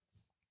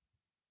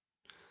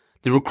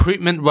The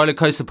Recruitment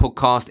Rollercoaster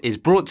podcast is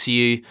brought to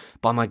you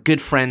by my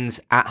good friends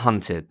at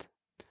Hunted,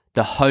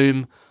 the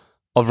home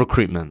of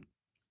recruitment.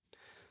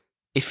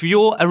 If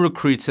you're a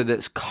recruiter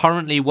that's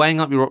currently weighing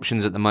up your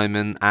options at the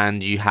moment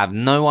and you have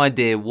no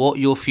idea what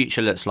your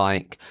future looks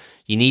like,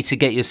 you need to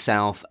get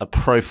yourself a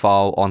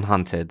profile on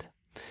Hunted.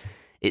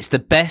 It's the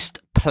best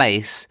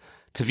place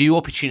to view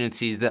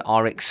opportunities that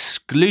are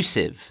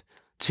exclusive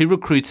to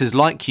recruiters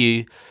like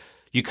you.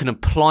 You can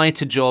apply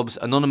to jobs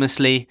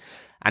anonymously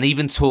and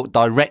even talk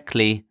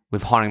directly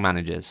with hiring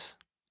managers.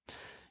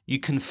 You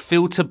can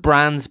filter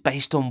brands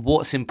based on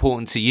what's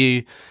important to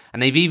you,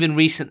 and they've even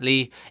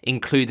recently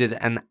included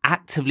an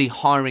actively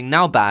hiring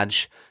now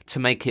badge to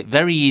make it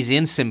very easy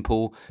and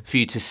simple for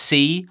you to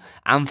see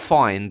and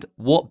find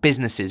what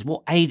businesses,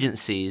 what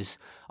agencies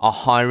are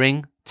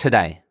hiring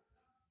today.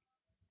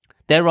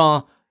 There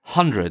are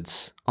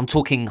hundreds, I'm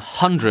talking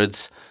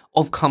hundreds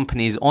of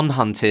companies on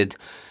Hunted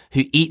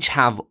who each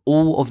have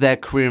all of their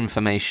career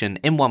information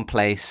in one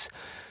place,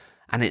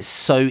 and it's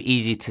so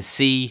easy to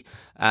see,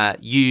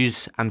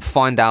 use, and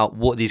find out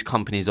what these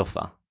companies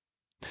offer.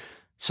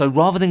 So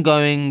rather than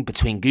going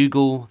between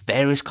Google,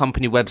 various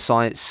company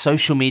websites,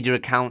 social media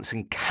accounts,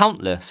 and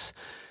countless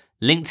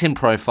LinkedIn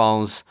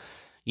profiles,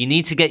 you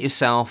need to get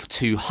yourself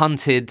to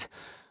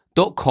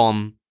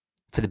hunted.com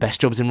for the best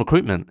jobs in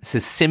recruitment. It's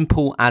as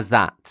simple as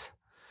that.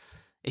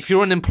 If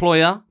you're an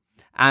employer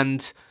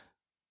and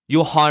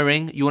you're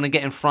hiring, you want to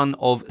get in front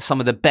of some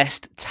of the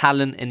best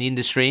talent in the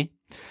industry,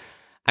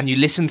 and you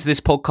listen to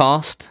this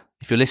podcast,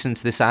 if you're listening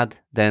to this ad,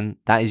 then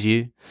that is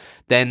you,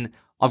 then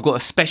I've got a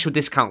special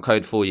discount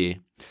code for you.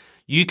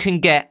 You can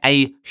get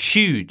a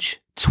huge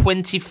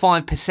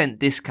 25%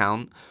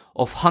 discount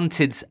off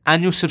Hunted's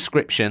annual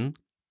subscription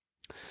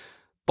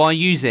by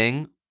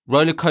using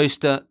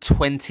Rollercoaster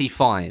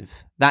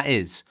 25. That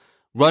is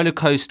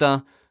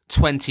Rollercoaster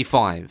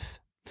 25.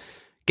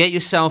 Get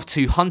yourself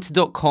to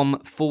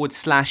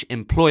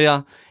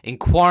hunted.com/employer.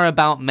 Inquire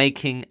about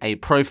making a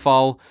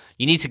profile.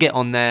 You need to get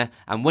on there.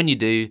 And when you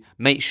do,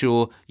 make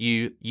sure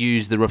you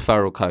use the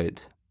referral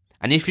code.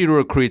 And if you're a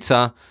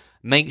recruiter,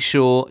 make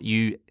sure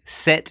you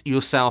set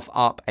yourself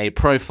up a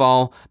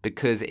profile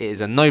because it is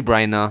a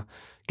no-brainer.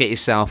 Get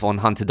yourself on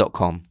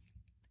hunted.com.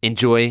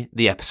 Enjoy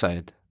the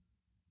episode.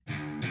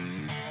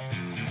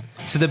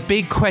 So the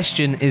big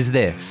question is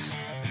this.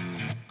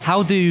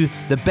 How do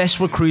the best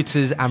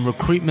recruiters and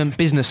recruitment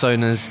business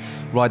owners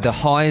ride the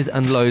highs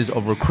and lows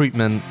of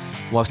recruitment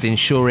whilst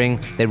ensuring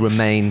they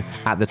remain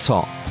at the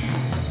top?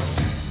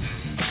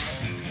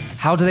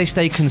 How do they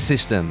stay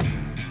consistent?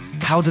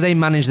 How do they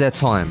manage their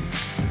time?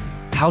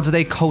 How do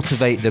they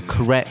cultivate the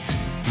correct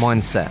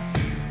mindset?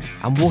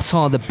 And what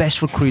are the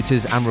best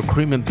recruiters and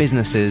recruitment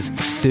businesses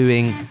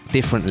doing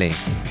differently?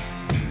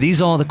 These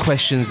are the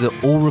questions that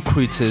all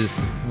recruiters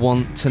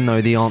want to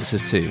know the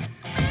answers to.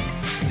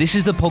 This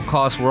is the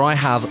podcast where I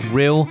have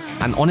real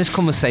and honest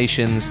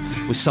conversations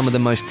with some of the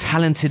most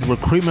talented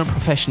recruitment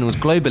professionals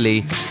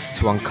globally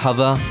to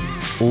uncover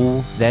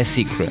all their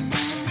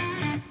secrets.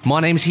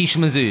 My name's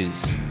Hisham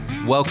Azzouz.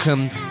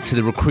 Welcome to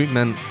the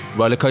Recruitment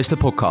Rollercoaster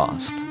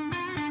Podcast.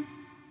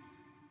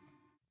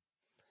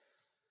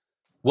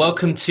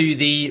 Welcome to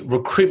the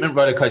Recruitment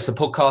Rollercoaster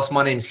Podcast.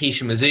 My name's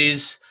Hisham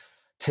Azzouz.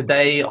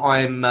 Today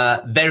I'm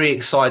very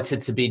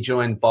excited to be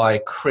joined by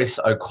Chris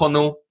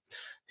O'Connell,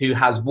 who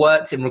has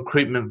worked in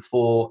recruitment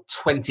for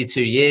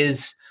 22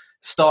 years,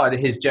 started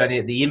his journey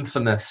at the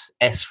infamous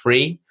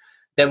S3,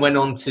 then went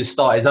on to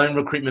start his own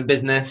recruitment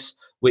business,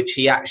 which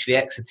he actually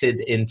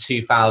exited in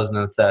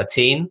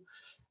 2013.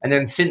 And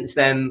then since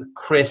then,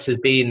 Chris has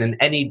been an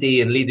NED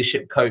and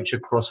leadership coach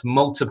across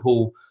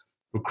multiple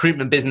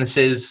recruitment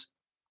businesses,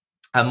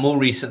 and more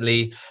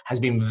recently has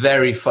been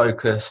very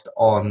focused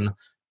on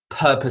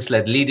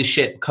purpose-led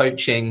leadership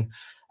coaching,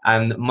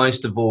 and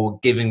most of all,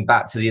 giving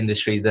back to the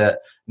industry that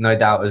no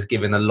doubt has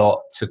given a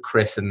lot to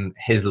Chris and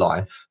his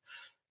life.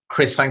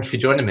 Chris, thank you for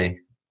joining me.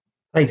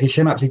 Thanks,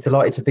 Hisham. Absolutely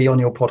delighted to be on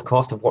your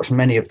podcast. I've watched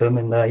many of them,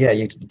 and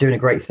you're doing a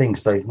great thing.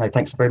 So, no,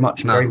 thanks very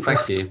much.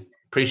 Thank you.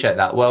 Appreciate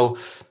that. Well,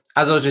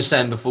 as I was just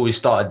saying before we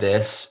started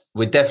this,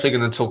 we're definitely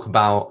going to talk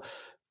about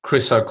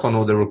Chris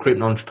O'Connell, the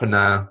recruitment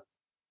entrepreneur,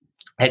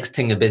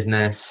 exiting a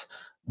business,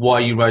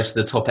 why you rose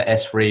to the top at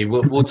S3.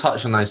 We'll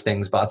touch on those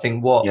things, but I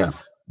think what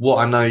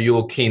I know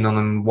you're keen on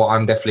and what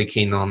I'm definitely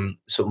keen on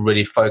sort of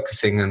really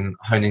focusing and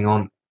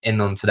honing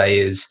in on today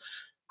is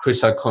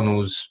Chris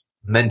O'Connell's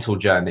mental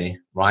journey,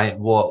 right?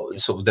 What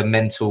sort of the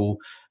mental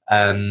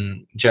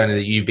journey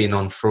that you've been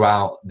on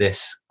throughout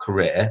this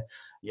career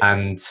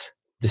and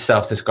the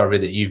self-discovery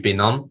that you've been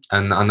on.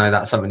 And I know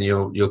that's something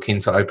you're keen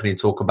to openly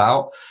talk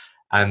about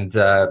and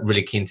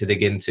really keen to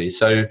dig into.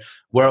 So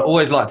where I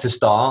always like to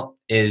start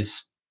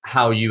is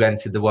how you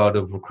entered the world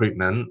of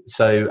recruitment.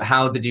 So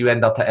how did you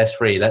end up at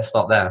S3? Let's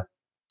start there.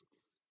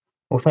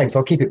 Well, thanks.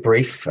 I'll keep it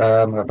brief.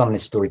 I've done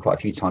this story quite a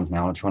few times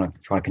now. I'm trying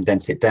to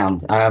condense it down.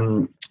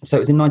 So it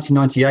was in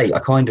 1998. I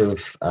kind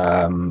of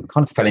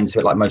fell into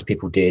it like most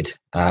people did,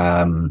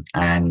 and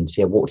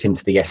walked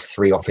into the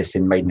S3 office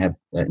in Maidenhead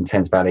in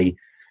Thames Valley.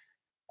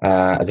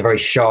 as a very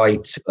shy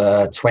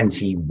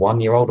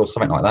 21-year-old or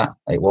something like that.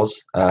 It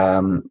was,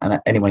 and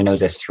anyone who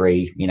knows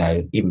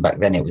S3, even back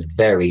then, it was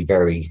very,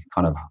 very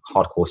kind of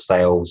hardcore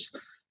sales.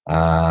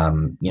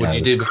 What did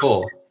you do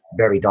before?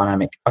 Very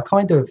dynamic. I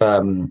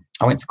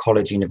went to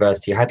college,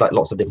 university. I had like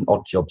lots of different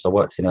odd jobs. I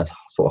worked in a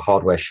sort of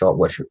hardware shop,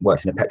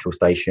 worked in a petrol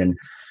station.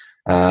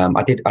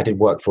 I did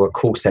work for a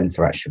call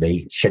center,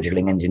 actually,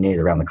 scheduling engineers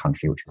around the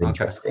country, which was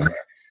interesting.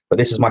 But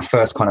this was my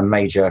first kind of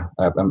major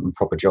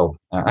proper job.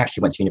 I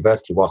actually went to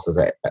university whilst I was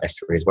at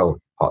S3 as well,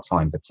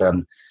 part-time. But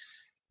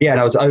and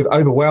I was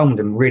overwhelmed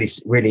and really,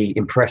 really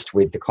impressed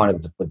with the kind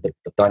of the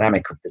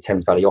dynamic of the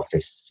Thames Valley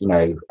office.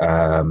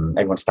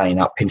 Everyone standing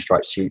up,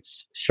 pinstripe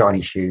suits,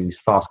 shiny shoes,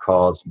 fast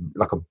cars,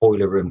 like a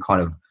boiler room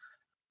kind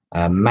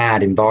of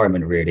mad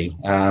environment, really.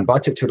 But I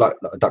took to it like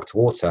a duck to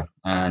water.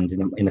 And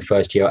in the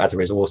first year as a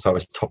resource, I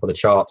was top of the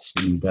charts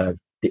and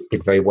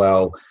did very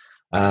well.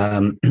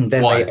 Then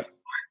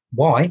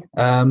Why?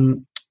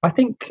 I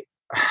think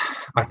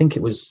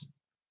it was.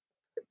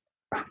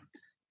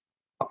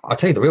 I'll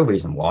tell you the real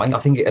reason why. I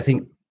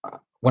think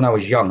when I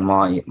was young,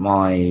 my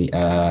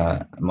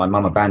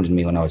mum abandoned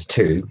me when I was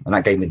 2, and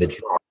that gave me the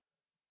drive.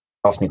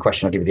 Asked me a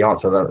question, I'll give you the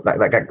answer.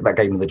 That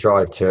gave me the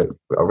drive to.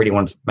 I really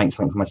wanted to make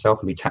something for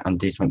myself and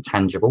do something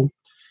tangible.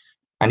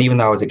 And even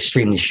though I was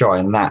extremely shy,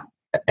 and that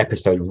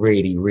episode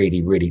really,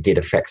 really, really did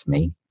affect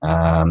me,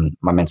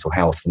 my mental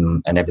health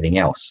and everything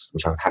else,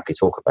 which I'm happy to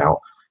talk about.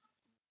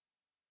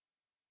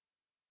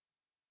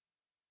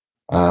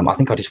 I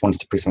think I just wanted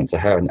to prove something to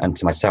her and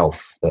to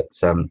myself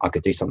that I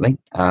could do something.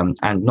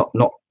 And not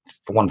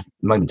for one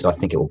moment did I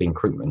think it would be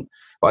recruitment,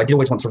 but I did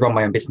always want to run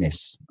my own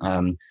business.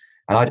 And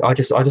I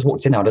just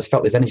walked in there. I just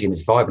felt this energy and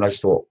this vibe, and I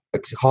just thought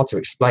it's hard to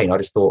explain. I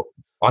just thought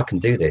I can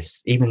do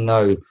this, even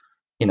though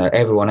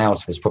everyone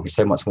else was probably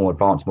so much more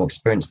advanced, more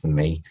experienced than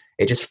me.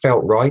 It just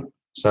felt right.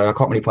 So I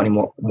can't really put any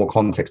more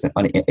context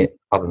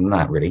other than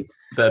that, really.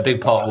 But a big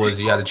part was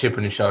you had a chip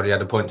on your shoulder. You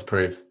had a point to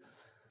prove.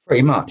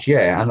 Pretty much,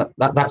 yeah, and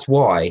that's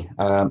why.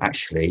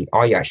 Actually,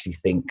 I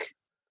think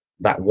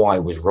that why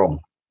was wrong.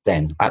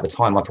 Then at the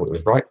time, I thought it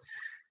was right,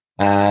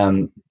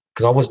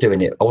 because I was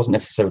doing it. I wasn't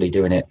necessarily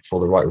doing it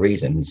for the right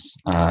reasons.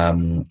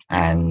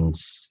 And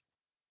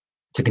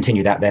to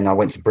continue that, then I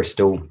went to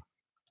Bristol,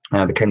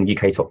 became the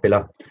UK top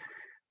biller,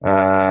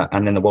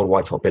 and then the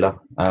worldwide top biller.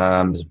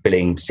 Was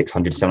billing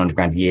 600, 700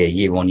 grand a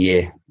year on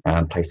year,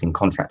 placing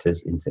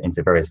contractors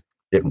into various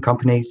different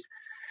companies.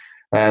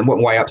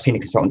 Went way up, senior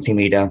consultant, team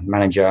leader,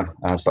 manager,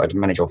 started to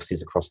manage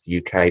offices across the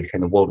UK,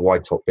 became the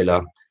worldwide top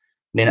biller.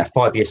 And in that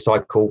 5-year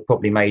cycle,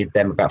 probably made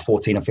them about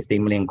 14 or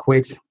 15 million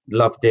quid.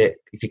 Loved it.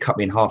 If you cut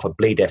me in half, I'd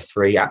bleed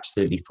S3.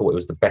 Absolutely thought it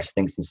was the best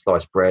thing since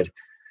sliced bread.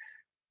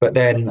 But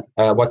then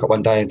woke up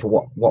one day and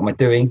thought, what am I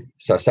doing?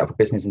 So I set up a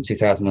business in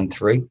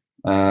 2003.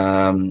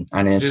 And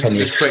in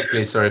just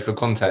quickly, sorry for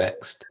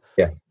context.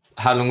 Yeah.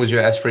 How long was you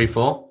at S3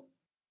 for?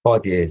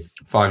 5 years.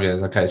 5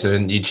 years. Okay, so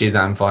you achieved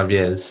that in 5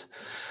 years.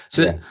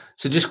 So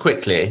just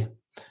quickly,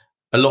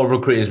 a lot of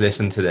recruiters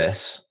listen to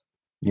this.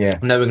 Yeah.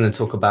 I know we're going to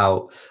talk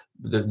about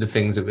the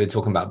things that we're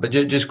talking about, but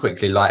just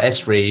quickly, like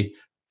S3,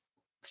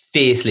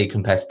 fiercely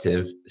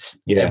competitive.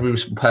 Yeah. Every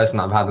person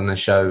I've had on the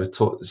show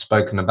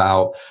spoken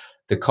about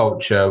the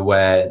culture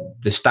where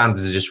the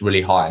standards are just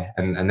really high,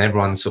 and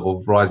everyone's sort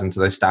of rising to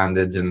those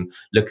standards and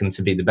looking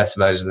to be the best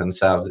version of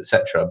themselves,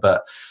 etc.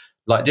 But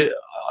like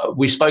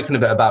we've spoken a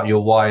bit about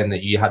your why, and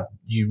that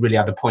you really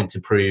had a point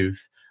to prove,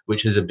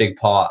 which is a big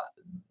part.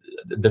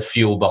 The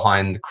fuel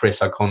behind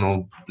Chris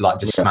O'Connell, like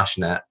just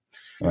smashing it.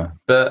 Yeah.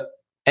 But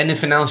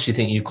anything else you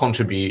think you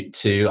contribute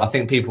to? I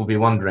think people will be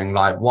wondering,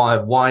 like, why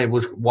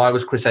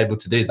was Chris able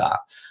to do that?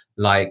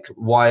 Like,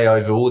 why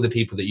over all the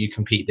people that you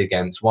competed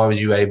against, why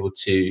was you able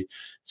to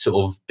sort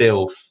of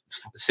bill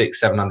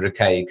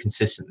 600-700K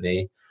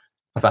consistently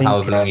for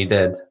however long you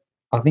did?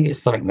 I think it's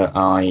something that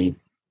I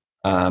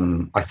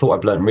thought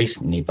I've learned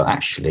recently, but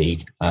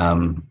actually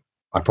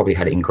I probably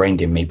had it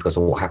ingrained in me because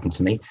of what happened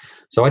to me.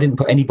 So I didn't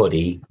put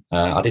anybody,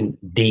 I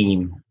didn't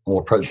deem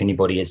or approach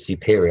anybody as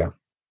superior,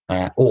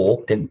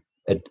 or didn't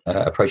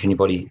approach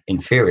anybody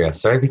inferior.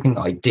 So everything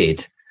that I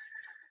did,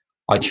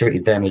 I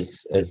treated them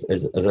as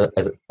a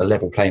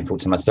level playing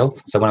field to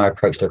myself. So when I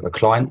approached a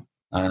client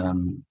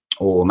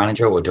or a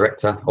manager or a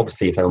director,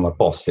 obviously if they were my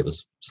boss, it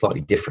was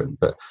slightly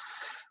different, but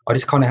I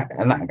just kind of,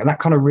 and that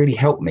kind of really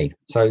helped me.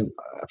 So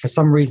for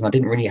some reason, I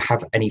didn't really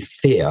have any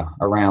fear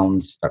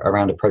around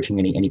approaching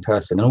any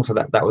person. And also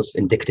that was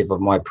indicative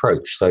of my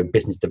approach. So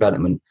business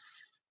development,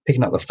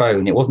 picking up the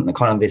phone, it wasn't the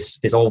kind of this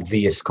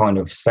obvious kind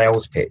of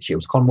sales pitch. It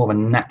was kind of more of a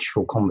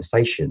natural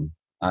conversation.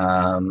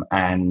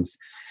 And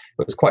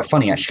it was quite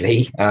funny,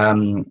 actually.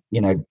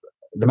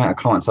 The amount of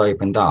clients I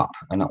opened up,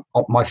 and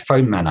my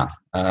phone manner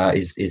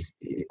is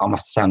I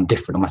must sound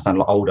different. I must sound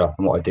a lot older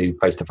than what I do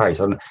face to face.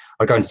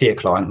 I go and see a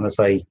client and I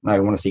say, "No, I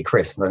want to see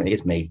Chris." And then it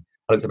is me.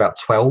 I looked about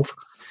 12.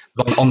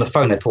 But on the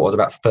phone, they thought I was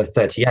about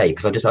 38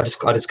 because I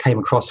just came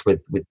across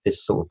with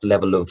this sort of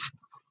level of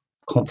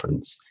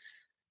confidence.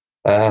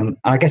 And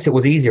I guess it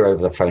was easier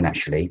over the phone,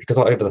 actually, because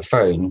over the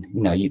phone,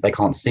 they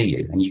can't see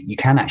you, and you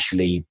can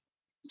actually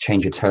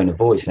change your tone of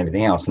voice and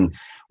everything else. And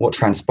what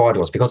transpired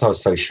was, because I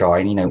was so shy,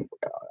 and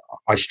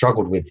I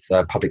struggled with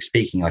public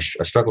speaking. I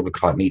struggled with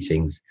client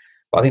meetings,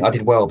 but I think I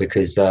did well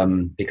because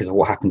of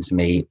what happened to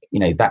me.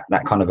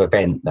 That kind of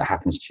event that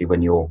happens to you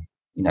when you're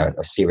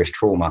a serious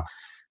trauma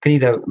can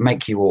either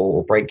make you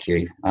or break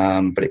you.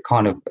 But it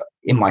kind of,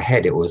 in my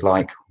head, it was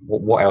like,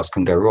 what else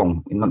can go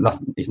wrong?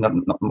 It's not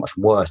much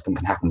worse than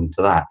can happen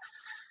to that.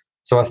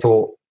 So I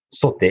thought,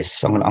 sod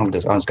this. I'm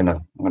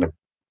gonna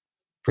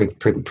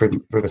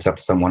prove myself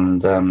to someone,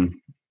 and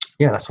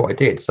that's what I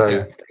did.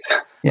 So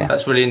yeah.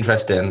 That's really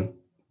interesting,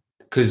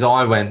 because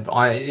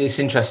it's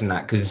interesting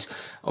that, because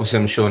obviously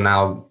I'm sure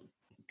now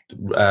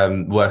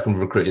working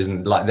with recruiters,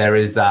 and like there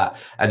is that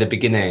at the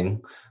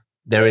beginning,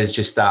 there is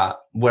just that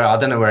where I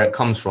don't know where it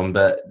comes from,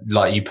 but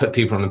like you put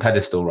people on a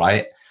pedestal,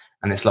 right?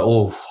 And it's like,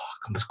 oh,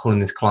 I'm just calling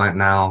this client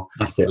now.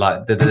 That's it.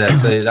 Like,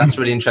 so that's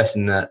really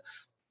interesting that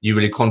you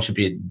really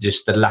contribute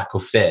just the lack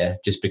of fear,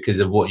 just because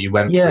of what you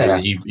went through.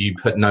 You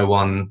put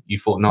you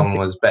thought no one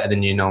was better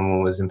than you, no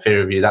one was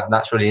inferior of you.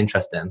 That's really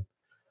interesting.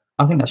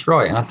 I think that's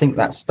right, and I think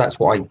that's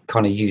what I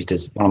kind of used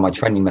as one of my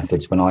training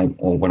methods when I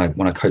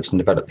coached and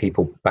developed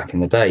people back in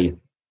the day.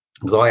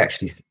 Because I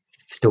actually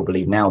still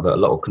believe now that a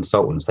lot of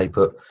consultants, they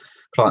put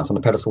clients on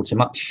the pedestal too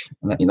much,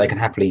 and that they can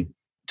happily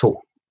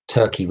talk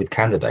turkey with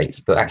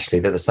candidates, but actually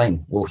they're the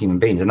same, we're all human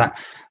beings, and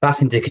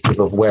that's indicative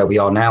of where we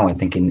are now. I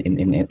think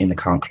in the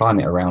current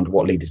climate around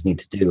what leaders need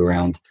to do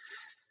around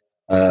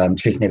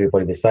treating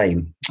everybody the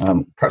same.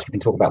 Perhaps we can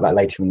talk about that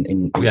later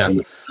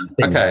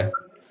Okay.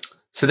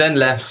 So then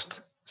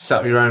set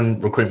up your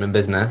own recruitment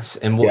business.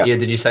 In what year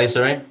did you say,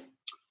 sorry?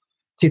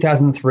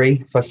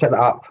 2003. So I set that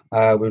up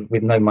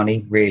with no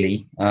money,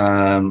 really.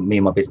 Me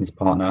and my business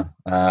partner.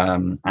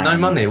 No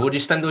money? What do you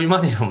spend all your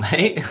money on,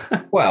 mate?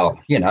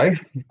 Well,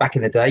 back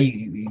in the day,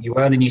 you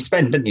earn and you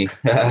spend, didn't you?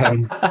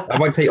 I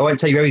won't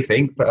tell you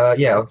everything, but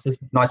just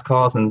nice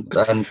cars and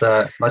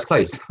nice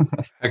clothes.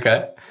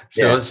 Okay.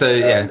 Sure.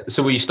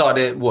 So you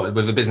started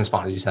with a business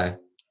partner, did you say?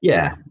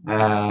 Yeah.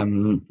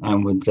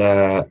 And with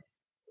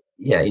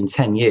in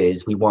 10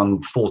 years, we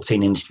won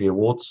 14 industry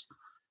awards.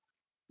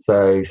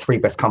 So 3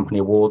 Best Company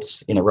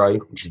awards in a row,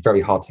 which is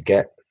very hard to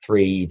get.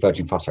 3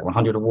 Virgin Fast Track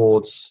 100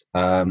 awards.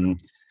 And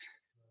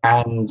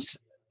I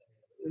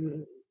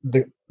think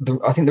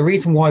the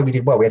reason why we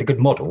did well, we had a good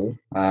model,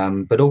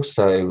 but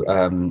also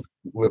it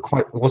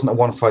wasn't a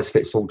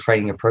one-size-fits-all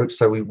training approach.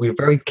 So we were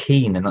very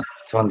keen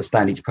to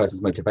understand each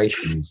person's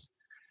motivations,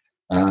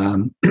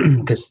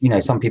 because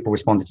some people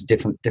responded to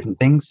different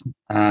things.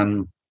 We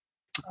had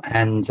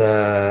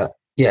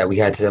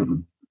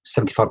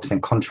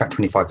 75% contract,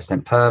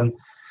 25% perm.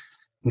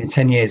 And in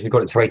 10 years, we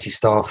got it to 80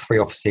 staff, 3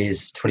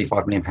 offices,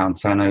 £25 million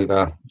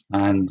turnover.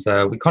 And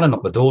we kind of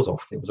knocked the doors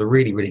off. It was a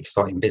really, really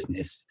exciting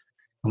business.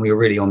 And we were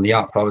really on the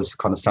up. I was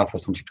kind of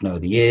Southwest Entrepreneur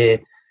of the Year.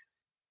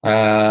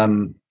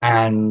 And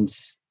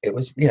it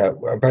was, a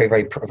very,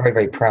 very, very,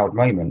 very proud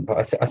moment.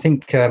 But I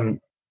think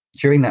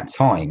during that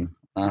time,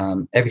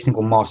 every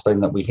single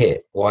milestone that we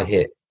hit,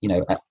 it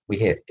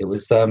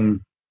was, when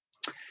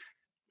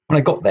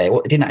I got there,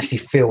 it didn't actually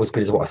feel as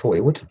good as what I thought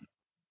it would.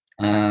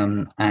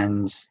 I'm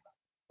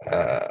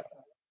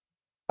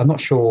not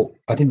sure.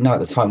 I didn't know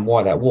at the time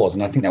why that was,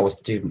 and I think that was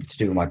to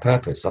do with my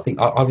purpose. I think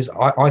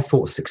I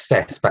thought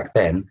success back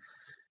then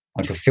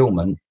and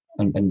fulfillment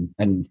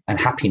and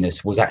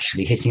happiness was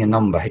actually hitting a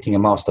number, hitting a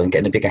milestone,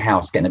 getting a bigger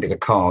house, getting a bigger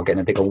car,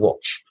 getting a bigger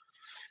watch.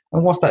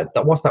 And whilst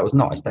that was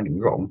nice, don't get me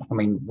wrong. I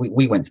mean,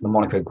 we went to the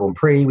Monaco Grand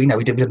Prix. We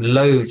did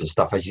loads of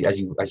stuff as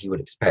you would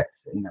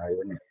expect. And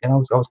I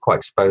was quite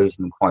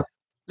exposed and quite.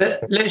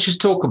 Let's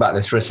just talk about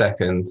this for a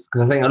second,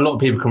 because I think a lot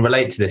of people can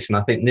relate to this, and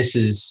I think this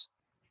is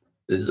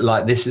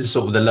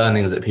sort of the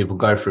learnings that people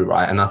go through,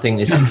 right? And I think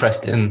it's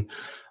interesting.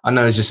 I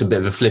know it's just a bit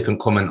of a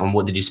flippant comment on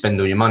what did you spend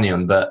all your money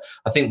on, but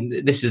I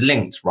think this is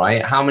linked,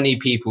 right? How many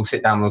people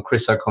sit down with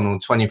Chris O'Connell,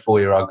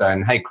 24-year-old,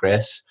 going, "Hey,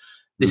 Chris,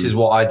 this is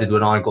what I did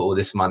when I got all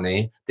this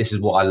money. This is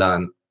what I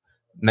learned.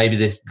 Maybe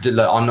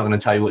I'm not going to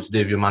tell you what to do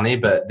with your money,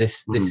 but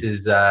this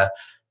is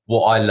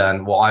what I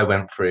learned, what I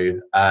went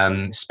through.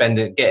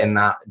 Getting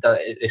that,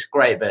 it's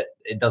great, but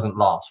it doesn't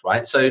last,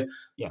 right?" So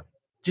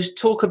just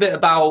talk a bit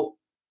about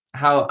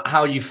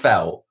how you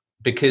felt,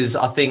 because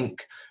I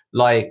think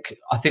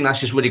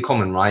that's just really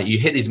common, right? You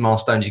hit these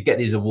milestones, you get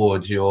these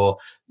awards, you're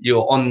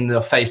on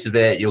the face of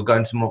it, you're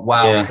going to,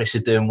 wow, Chris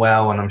is doing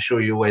well, and I'm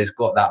sure you always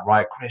got that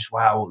right, Chris,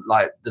 wow,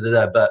 but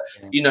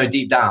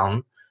deep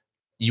down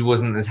you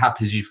wasn't as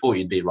happy as you thought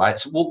you'd be, right?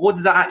 So what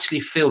did that actually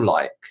feel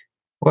like?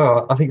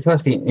 Well, I think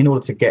firstly, in order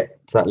to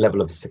get to that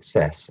level of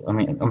success, I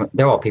mean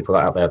there are people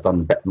out there have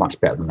done much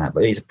better than that,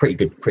 but it's a pretty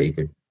good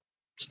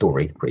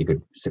story, pretty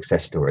good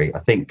success story. I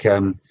think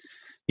I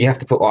had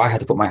to put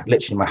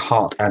literally my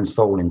heart and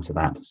soul into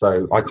that.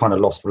 So I kind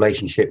of lost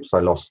relationships, I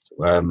lost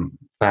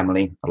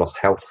family, I lost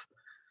health,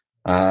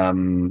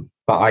 but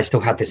I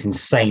still had this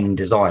insane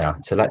desire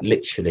to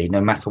literally,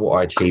 no matter what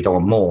I achieved, I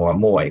want more and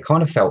more. It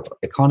kind of felt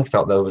it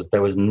was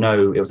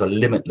a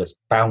limitless,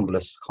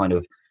 boundless kind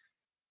of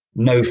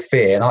no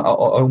fear, and I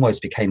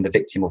almost became the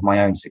victim of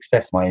my own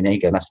success, my own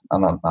ego.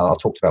 And I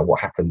talked about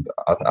what happened.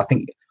 I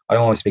think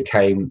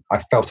I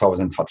felt I was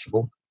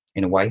untouchable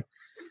in a way.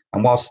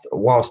 And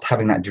whilst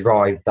having that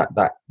drive,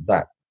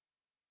 that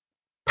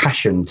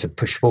passion to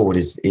push forward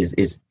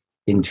is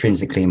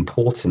intrinsically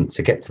important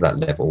to get to that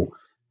level,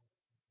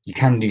 you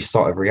can lose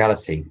sight of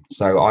reality.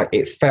 So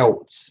it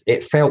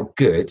felt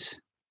good,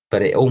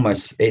 but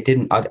it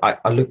didn't.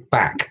 I look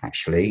back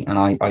actually, and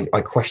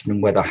I question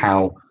whether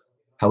how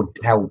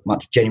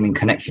much genuine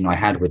connection I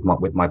had with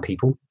my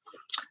people,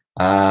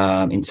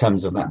 in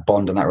terms of that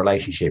bond and that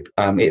relationship.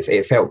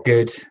 It felt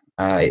good.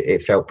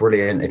 It felt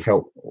brilliant. It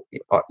felt,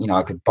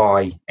 I could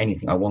buy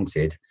anything I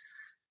wanted.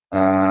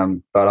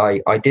 But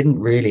I didn't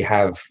really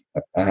have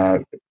a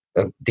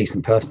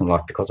decent personal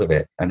life because of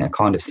it, and it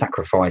kind of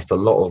sacrificed a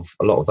lot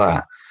of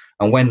that.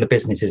 And when the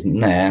business isn't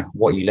there,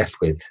 what are you left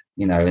with?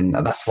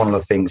 And that's one of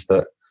the things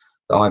that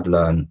I've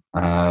learned.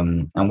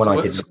 And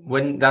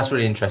when that's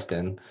really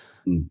interesting.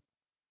 Mm.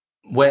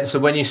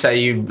 When you say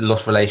you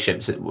lost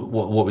relationships,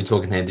 what we're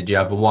talking here? Did you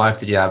have a wife?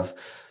 Did you have,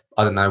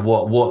 I don't know,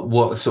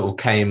 what sort of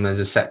came as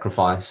a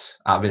sacrifice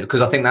out of it?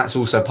 Because I think that's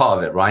also part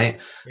of it,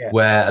 right? Yeah.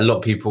 Where a lot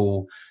of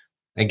people,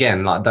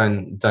 again, like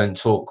don't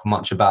talk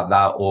much about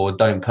that, or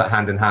don't put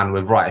hand in hand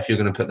with, right, if you're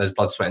going to put those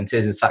blood, sweat and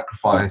tears and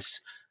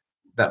sacrifice,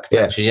 that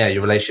potentially,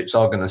 your relationships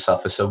are going to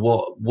suffer. So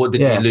what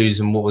did you lose,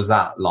 and what was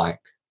that like?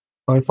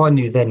 Well, if I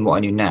knew then what I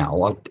knew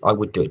now, I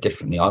would do it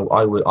differently. I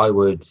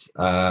would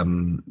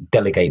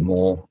delegate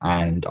more,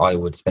 and I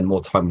would spend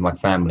more time with my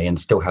family and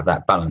still have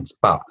that balance.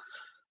 But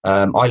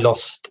I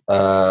lost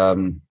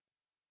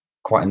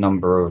quite a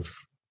number of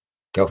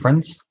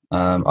girlfriends.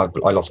 I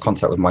lost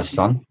contact with my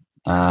son,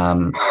 who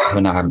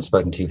now I haven't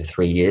spoken to for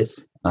 3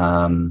 years.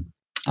 And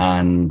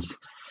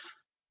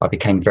I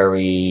became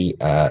very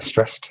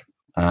stressed,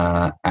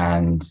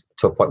 and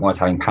to a point where I was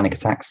having panic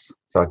attacks.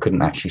 So I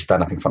couldn't actually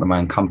stand up in front of my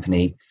own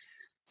company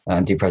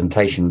and do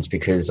presentations,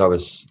 because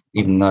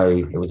even though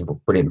it was a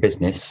brilliant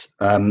business,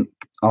 I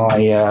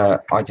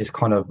just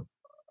kind of,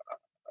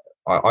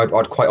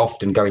 I'd quite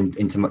often go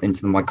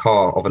into my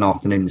car of an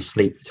afternoon and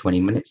sleep for 20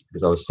 minutes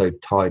because I was so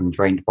tired and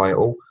drained by it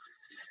all.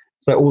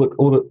 So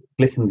all that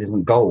glistens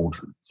isn't gold.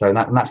 So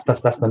that's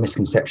the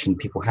misconception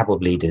people have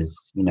of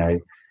leaders.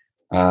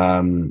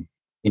 Although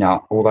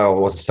I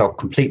was a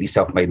completely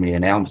self-made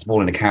millionaire, I was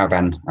born in a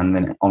caravan and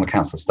then on a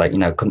council estate.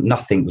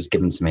 Nothing was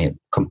given to me.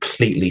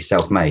 Completely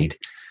self-made.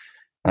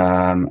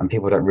 And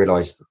people don't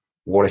realise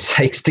what it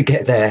takes to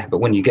get there. But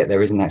when you get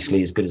there, isn't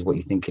actually as good as what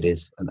you think it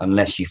is,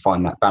 unless you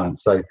find that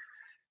balance. So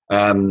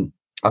I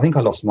think I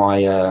lost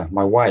my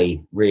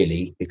way,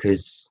 really,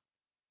 because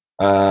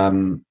I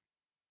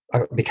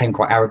became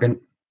quite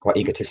arrogant, quite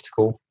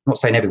egotistical. I'm not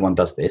saying everyone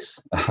does this,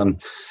 but I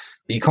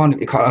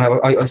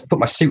put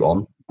my suit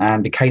on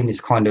and became this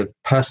kind of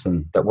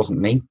person that wasn't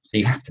me. So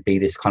you have to be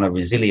this kind of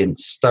resilient,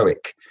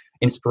 stoic,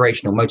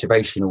 inspirational,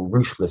 motivational,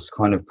 ruthless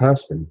kind of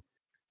person.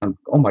 And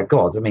oh my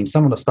God, I mean,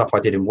 some of the stuff I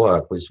did in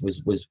work was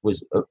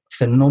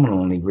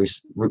phenomenally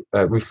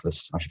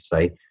ruthless, I should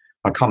say.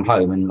 I come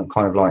home and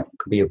kind of like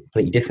could be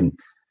completely different.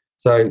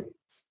 So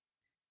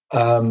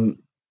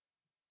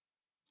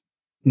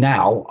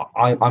now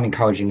I'm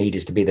encouraging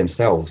leaders to be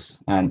themselves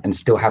and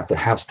still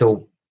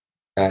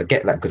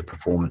get that good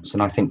performance.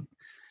 And I think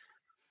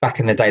back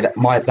in the day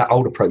that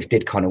old approach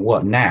did kind of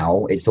work.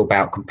 Now it's all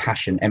about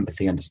compassion,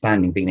 empathy,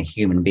 understanding, being a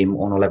human, being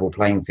on a level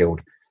playing field.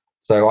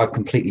 So I've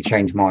completely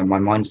changed my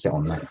mindset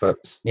on that.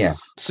 But yeah.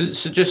 So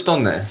just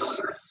on this,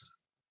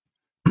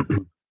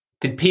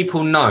 did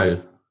people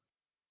know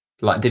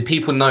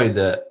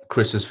that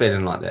Chris was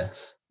feeling like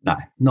this? No,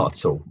 not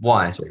at all.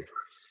 Why? Not at all.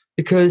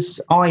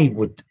 Because I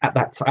would at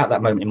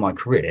that moment in my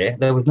career,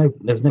 there was no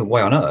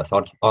way on earth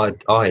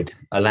I'd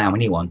allow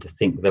anyone to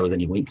think there was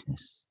any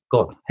weakness.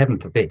 God, heaven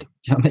forbid. Do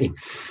you know what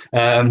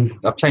I mean?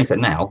 I've changed that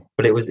now,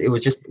 but it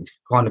was just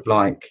kind of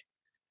like,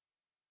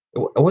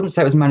 I wouldn't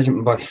say it was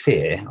management by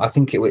fear. I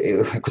think it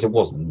because it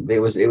wasn't. It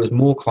was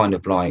more kind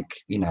of like,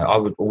 I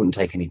wouldn't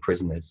take any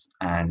prisoners,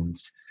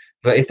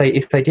 but if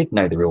they did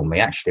know the real me,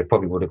 actually, I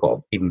probably would have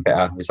got even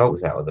better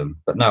results out of them.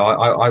 But no,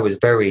 I was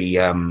very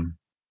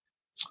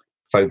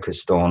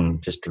focused on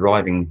just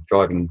driving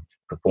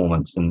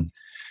performance. And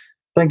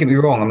don't get me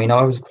wrong, I mean,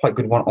 I was quite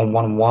good on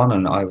one-on-one,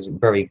 and I was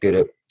very good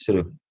at sort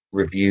of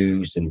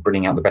reviews and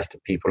bringing out the best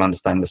of people,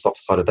 understanding the soft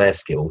side of their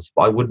skills.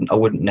 But I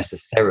wouldn't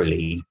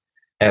necessarily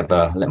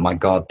ever let my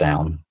guard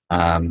down.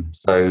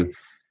 So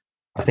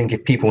I think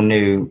if people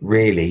knew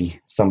really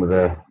some of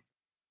the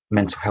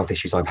mental health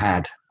issues I've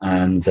had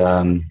and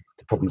the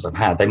problems I've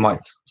had, they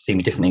might see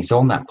me differently. So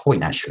on that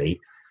point,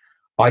 actually,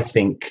 I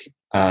think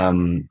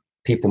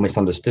people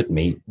misunderstood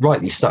me,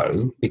 rightly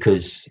so,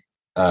 because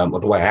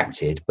of the way I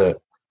acted.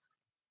 But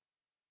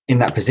in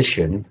that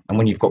position, and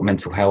when you've got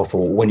mental health,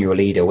 or when you're a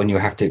leader, when you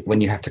have to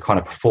kind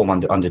of perform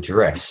under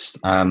duress,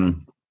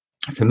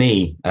 for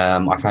me,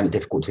 I found it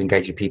difficult to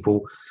engage with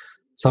people.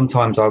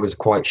 Sometimes I was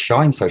quite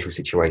shy in social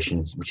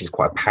situations, which is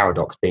quite a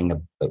paradox, being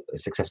a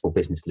successful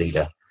business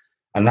leader.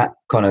 And that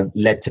kind of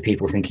led to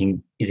people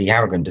thinking, is he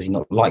arrogant? Does he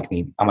not like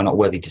me? Am I not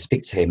worthy to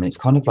speak to him? And it's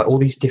kind of like all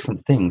these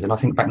different things. And I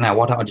think back now,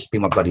 why don't I just be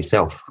my bloody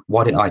self?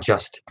 Why didn't I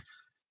just,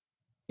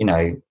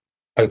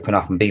 open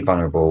up and be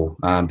vulnerable?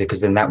 Because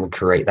then that would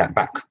create that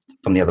back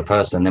from the other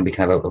person. Then we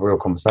can have a real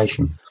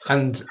conversation.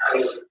 And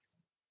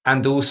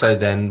also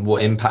then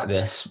what impact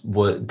this?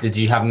 Was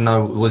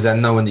there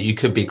no one that you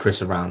could be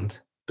Chris around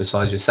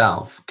besides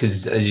yourself?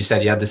 Because as you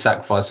said, you had the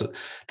sacrifice.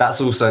 That's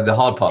also the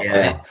hard part,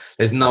 right?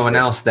 There's no one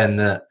else then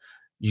that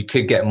you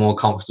could get more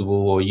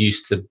comfortable or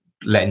used to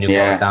letting your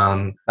guard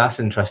down. That's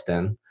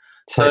interesting.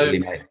 Totally,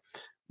 mate.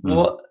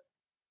 What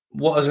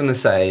I was going to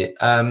say,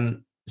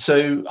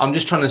 so I'm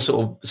just trying to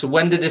so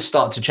when did this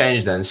start to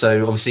change then?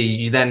 So obviously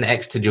you then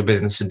exited your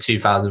business in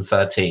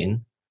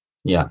 2013.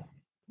 Yeah.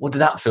 What did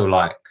that feel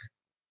like?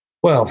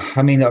 Well,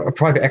 I mean, a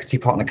private equity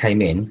partner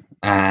came in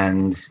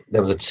and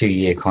there was a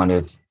 2-year kind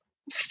of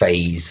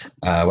phase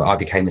where I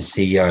became the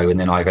CEO and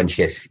then I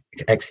eventually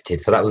exited.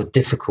 So that was a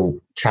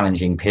difficult,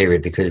 challenging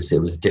period because it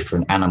was a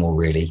different animal,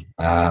 really.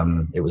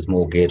 It was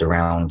more geared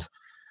around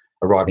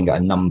arriving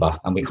at a number,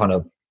 and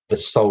the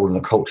soul and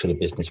the culture of the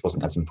business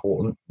wasn't as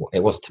important.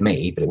 It was to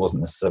me, but it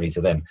wasn't necessarily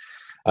to them.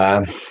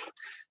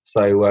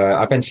 So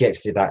I eventually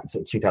exited that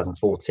in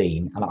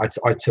 2014, and I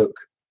took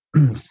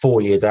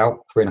 4 years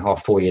out,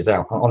 3.5, 4 years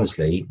out.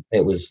 Honestly,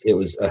 it was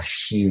a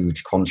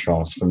huge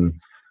contrast from,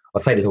 I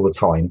say this all the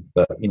time,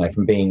 but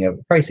from being a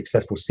very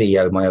successful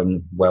CEO of my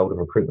own world of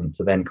recruitment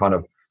to then kind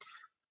of,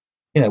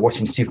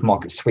 watching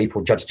supermarkets sweep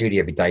or Judge Judy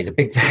every day is a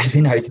big,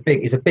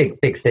 it's a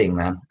big thing,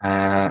 man.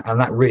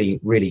 And that really,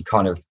 really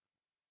kind of,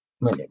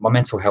 my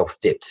mental health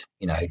dipped,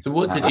 So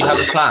what did you have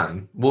a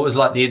plan? What was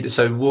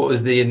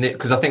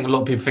because I think a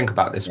lot of people think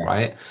about this,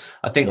 right?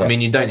 I think, I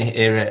mean, you don't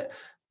hear it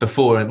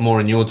before,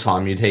 more in your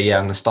time, you'd hear,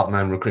 I'm going to start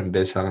my own recruitment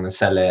business, I'm going to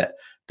sell it.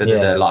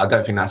 Like, I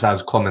don't think that's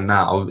as common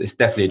now. It's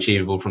definitely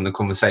achievable from the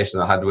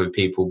conversations I had with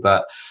people.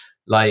 But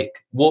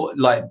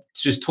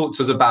just talk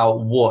to us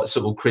about what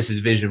sort of Chris's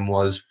vision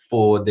was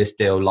for this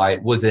deal.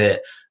 Like, was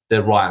it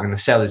I'm going to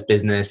sell this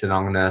business and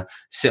I'm going to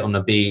sit on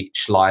the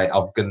beach,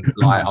 I'm going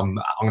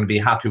to be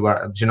happy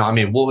where, do you know what I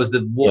mean? What was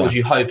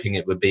you hoping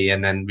it would be?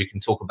 And then we can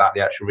talk about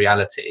the actual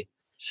reality.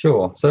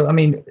 Sure. So, I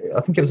mean, I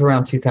think it was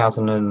around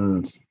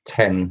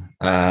 2010.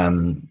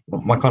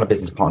 My kind of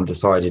business partner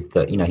decided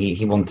that,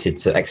 he wanted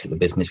to exit the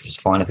business, which is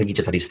fine. I think he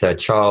just had his third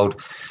child.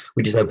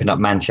 We just opened up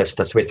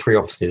Manchester. So we had 3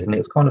 offices, and it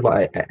was kind of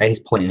like at his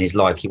point in his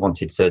life, he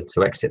wanted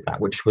to exit that,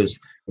 which was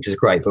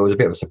great, but it was a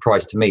bit of a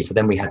surprise to me. So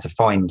then we had to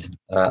find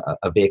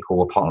a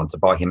vehicle or partner to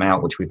buy him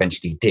out, which we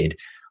eventually did.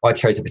 I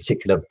chose a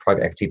particular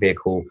private equity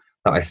vehicle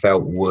that I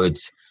felt would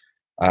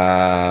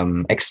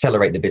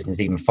accelerate the business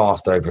even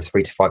faster over a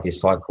 3 to 5 year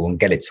cycle and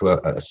get it to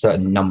a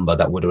certain number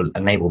that would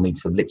enable me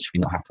to literally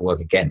not have to work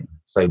again.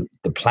 So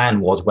the plan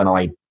was, when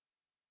I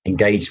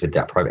engaged with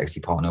that private equity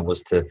partner,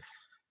 was to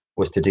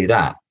do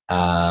that.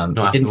 Not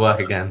have to work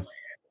again.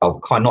 I'll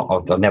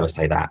never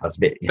say that. That's a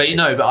bit. But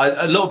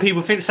a lot of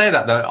people say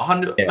that though.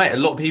 Mate, a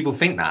lot of people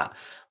think that.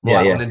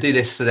 I'm going to do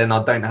this so then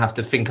I don't have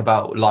to think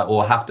about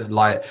or have to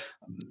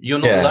You're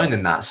not alone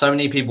in that. So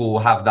many people will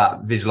have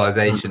that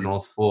visualization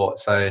or thought.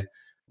 So.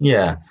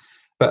 Yeah,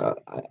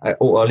 but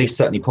or at least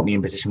certainly put me in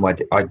a position where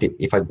I did,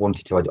 if I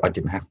wanted to, I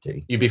didn't have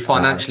to. You'd be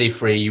financially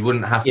free. You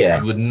wouldn't have to.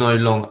 You would no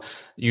longer.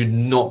 You'd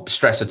not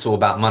stress at all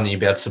about money.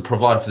 You'd be able to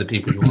provide for the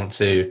people you want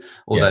to.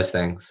 All those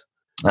things.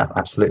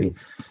 Absolutely.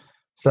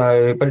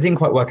 So, but it didn't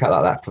quite work out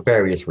like that for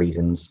various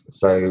reasons.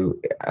 So,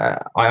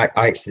 I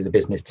exited the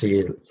business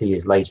 2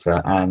 years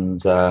later,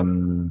 and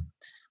kind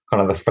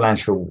of the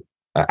financial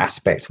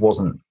aspect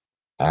wasn't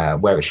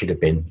where it should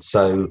have been.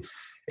 So,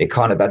 it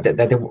kind of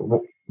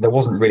there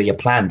wasn't really a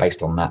plan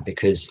based on that,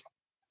 because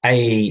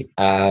I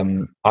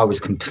was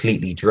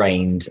completely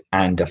drained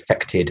and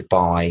affected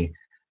by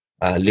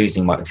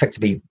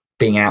effectively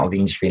being out of the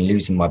industry and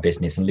losing my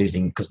business and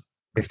because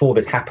before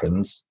this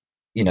happened,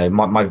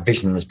 my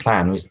vision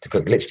plan was to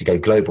literally go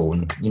global,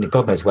 and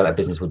God knows where that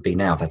business would be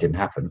now if that didn't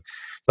happen.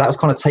 So that was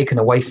kind of taken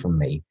away from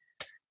me,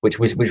 which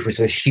was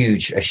a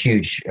huge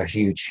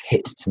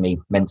hit to me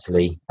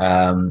mentally,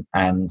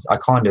 and I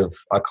kind of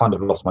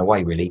lost my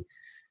way, really.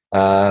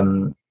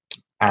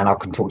 And I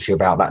can talk to you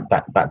about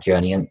that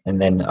journey, and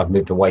then I've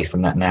moved away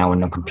from that now,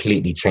 and I've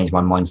completely changed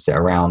my mindset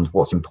around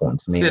what's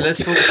important to me. So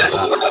let's talk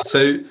about that.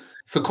 So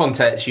for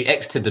context, you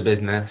exited the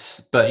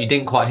business, but you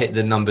didn't quite hit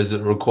the numbers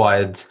that were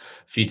required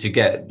for you to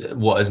get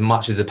as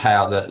much as a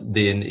payout that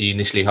you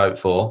initially hoped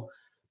for.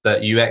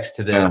 But you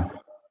exited it,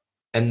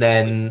 and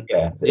then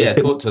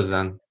talk to us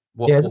then.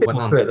 What went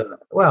on?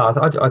 Well,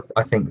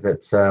 I think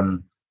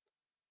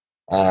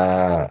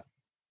that.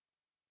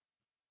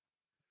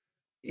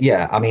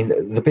 I mean,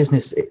 the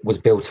business was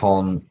built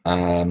on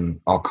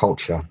our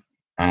culture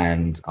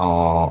and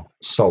our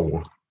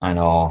soul and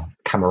our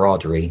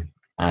camaraderie,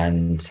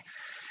 and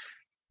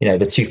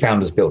the 2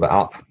 founders built that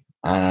up.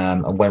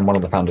 And when one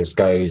of the founders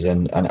goes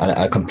and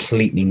a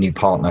completely new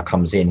partner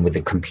comes in with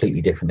a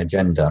completely different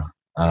agenda,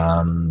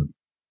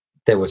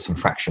 there were some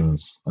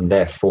fractions, and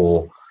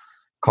therefore,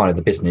 kind of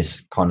the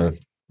business kind of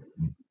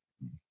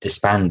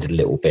disbanded a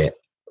little bit.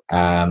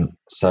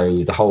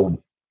 So the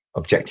whole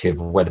objective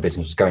of where the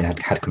business was going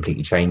had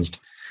completely changed.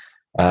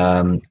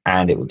 And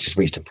it just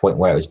reached a point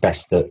where it was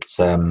best that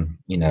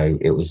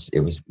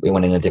it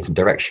went in a different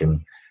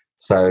direction.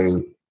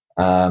 So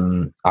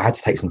I had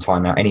to take some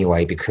time out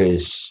anyway,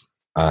 because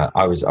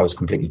I was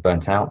completely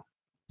burnt out,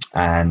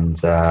 and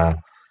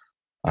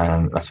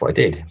that's what I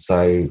did.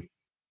 So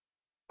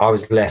I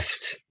was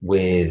left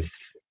with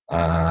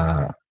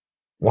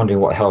wondering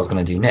what the hell I was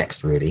going to do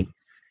next, really.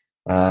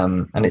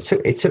 And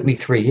it took me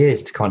 3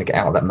 years to kind of get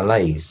out of that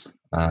malaise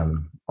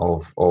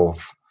of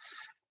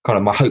kind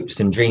of my hopes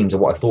and dreams of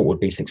what I thought would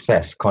be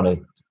success kind of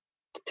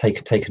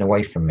taken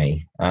away from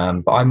me.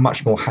 But I'm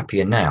much more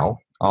happier now.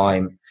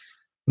 I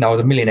was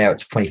a millionaire at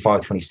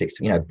 25, 26,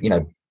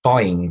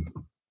 buying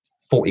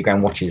 40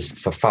 grand watches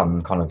for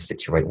fun kind of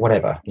situation,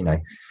 whatever,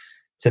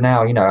 So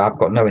now, I've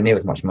got nowhere near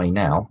as much money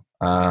now,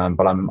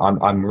 but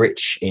I'm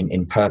rich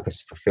in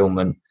purpose,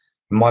 fulfillment.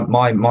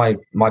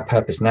 My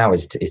purpose now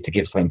is to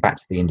give something back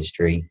to the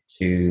industry,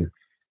 to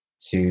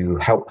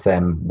help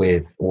them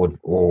with,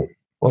 or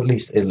at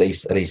least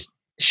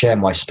share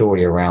my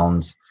story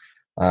around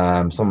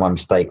some of my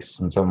mistakes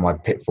and some of my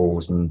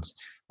pitfalls, and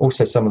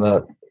also some of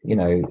the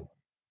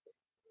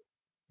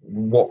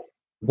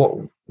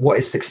what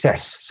is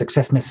success.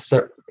 Success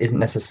isn't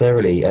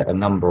necessarily a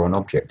number or an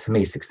object. To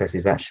me, success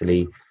is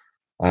actually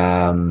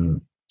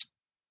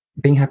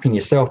being happy in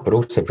yourself, but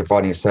also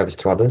providing a service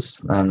to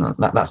others, and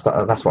that's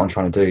what I'm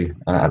trying to do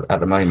at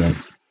the moment.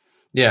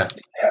 Yeah.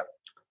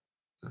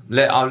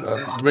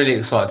 I'm really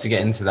excited to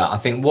get into that. I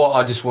think what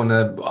I'd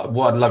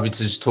love you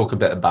to just talk a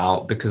bit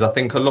about, because I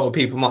think a lot of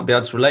people might be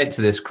able to relate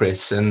to this,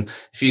 Chris. And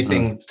if you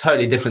think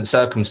totally different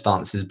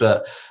circumstances,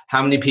 but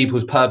how many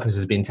people's purpose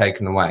has been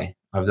taken away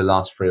over the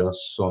last 3 or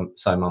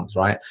so months,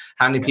 right?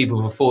 How many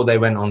people before they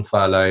went on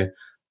furlough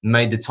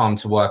made the time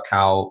to work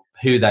out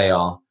who they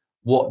are,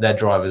 what their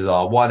drivers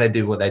are, why they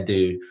do what they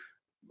do?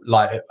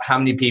 Like, how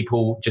many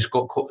people just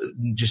got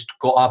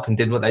up and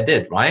did what they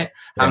did, right?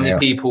 How many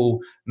people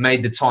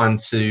made the time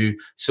to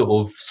sort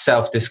of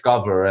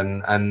self-discover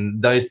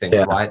and those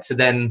things, right? So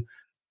then,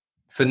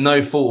 for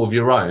no fault of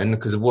your own,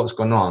 because of what's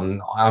gone on,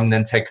 I'm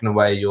then taking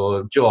away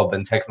your job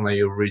and taking away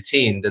your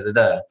routine,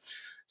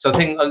 So I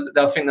think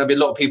there'll be a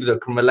lot of people that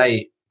can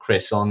relate,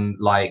 Chris, on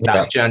like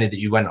that journey that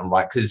you went on,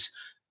 right? Because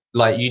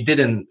like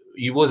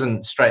you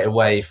wasn't straight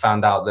away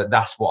found out that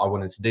that's what I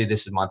wanted to do.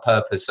 This is my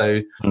purpose.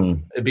 So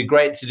it'd be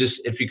great to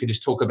if you could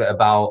just talk a bit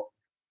about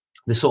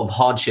the sort of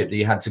hardship that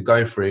you had to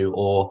go through,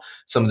 or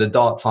some of the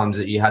dark times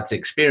that you had to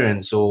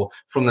experience, or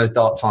from those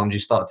dark times you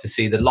start to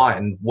see the light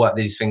and work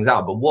these things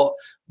out. But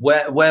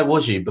where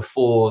was you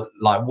before?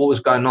 Like, what was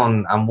going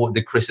on, and what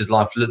did Chris's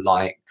life look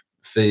like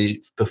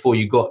before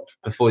you got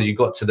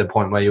to the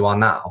point where you are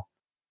now?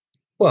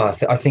 Well,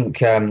 I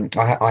think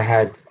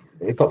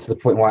it got to the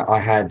point where I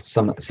had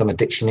some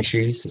addiction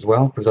issues as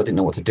well, because I didn't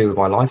know what to do with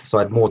my life. So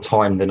I had more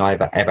time than I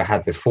ever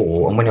had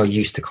before. And when you're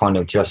used to kind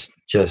of just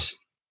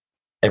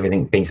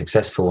everything being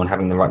successful and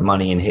having the right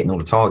money and hitting all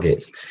the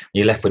targets,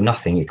 you're left with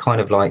nothing. It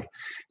kind of like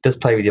does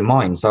play with your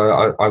mind.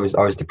 So I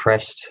was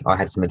depressed. I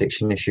had some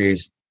addiction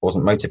issues.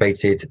 Wasn't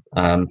motivated.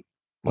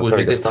 Was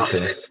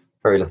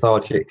very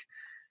lethargic.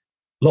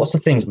 Lots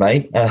of things,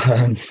 mate.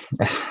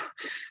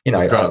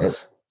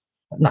 Drugs.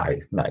 No,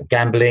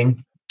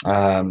 gambling.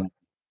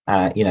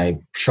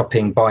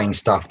 Shopping, buying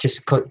stuff,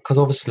 just because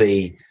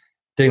obviously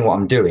doing what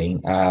I'm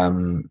doing,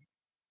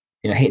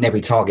 hitting every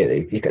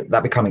target,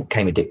 that became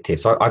addictive.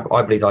 So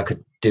I believe I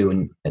could do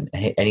and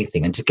hit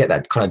anything, and to get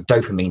that kind of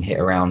dopamine hit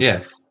around.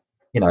 Yeah.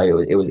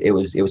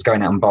 It was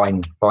going out and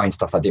buying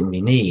stuff I didn't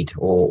really need,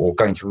 or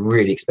going to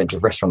really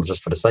expensive restaurants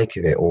just for the sake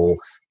of it, or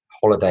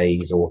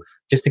holidays, or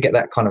just to get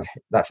that kind of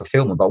that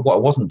fulfillment. But what I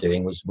wasn't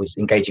doing was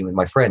engaging with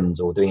my friends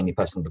or doing any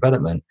personal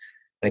development.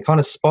 And it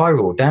kind of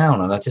spiraled down,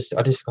 and I just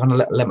kind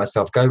of let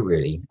myself go,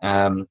 really.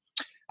 It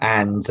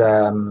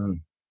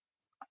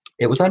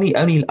was only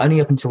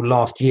up until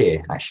last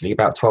year, actually,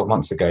 about 12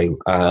 months ago.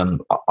 I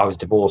was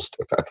divorced,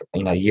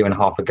 a year and a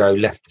half ago,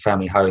 left the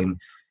family home,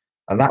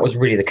 and that was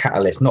really the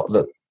catalyst. Not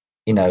that,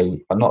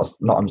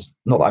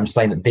 I'm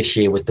saying that this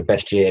year was the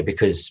best year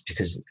because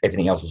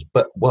everything else was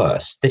but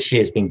worse. This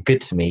year has been good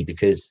to me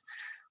because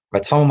I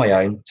had time on my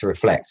own to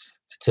reflect,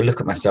 to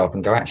look at myself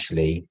and go,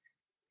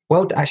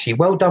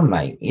 well done,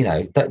 mate.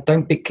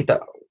 Don't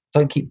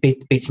keep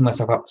beating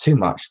myself up too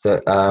much.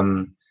 That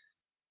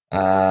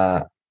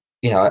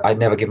I'd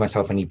never give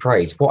myself any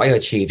praise. What I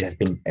achieved has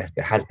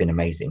been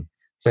amazing.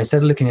 So instead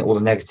of looking at all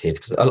the negative,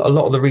 because a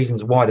lot of the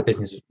reasons why the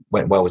business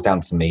went well was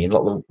down to me, and a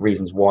lot of the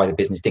reasons why the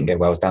business didn't go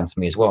well was down to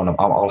me as well. And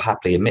I'll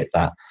happily admit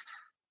that.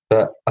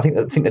 But I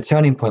think the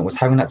turning point was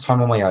having that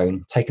time on my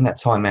own, taking that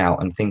time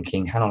out, and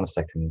thinking, hang on a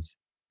second.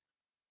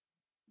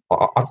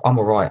 I'm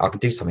all right. I can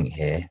do something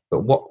here,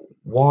 but what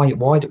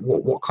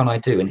can I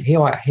do? And here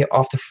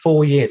after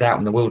 4 years out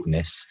in the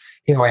wilderness,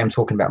 here I am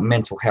talking about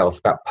mental health,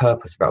 about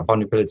purpose, about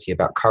vulnerability,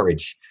 about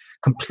courage.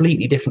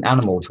 Completely different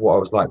animal to what I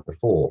was like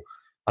before.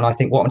 And I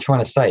think what I'm trying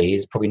to say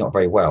is probably not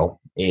very well.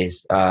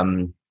 Is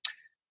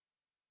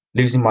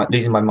losing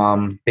my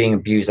mum, being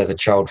abused as a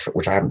child,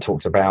 which I haven't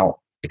talked about,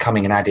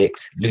 becoming an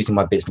addict, losing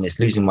my business,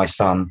 losing my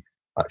son.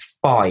 Like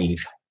five.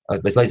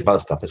 There's loads of other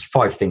stuff. There's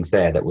 5 things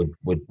there that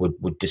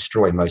would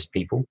destroy most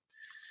people.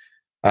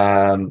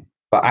 But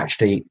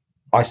actually,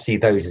 I see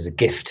those as a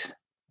gift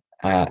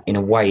in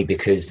a way,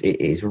 because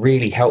it's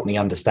really helped me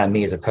understand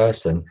me as a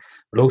person.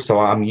 But also,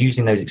 I'm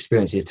using those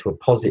experiences to a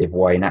positive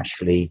way, and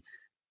actually,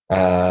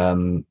 I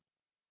now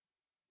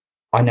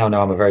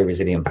know I'm a very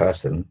resilient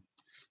person.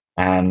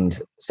 And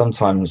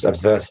sometimes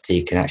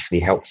adversity can actually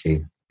help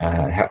you,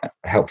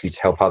 help you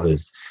to help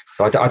others.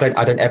 So I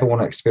don't ever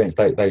want to experience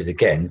those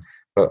again.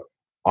 But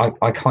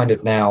I kind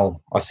of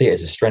now, I see it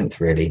as a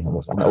strength, really.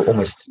 I'm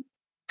almost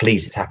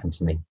pleased it's happened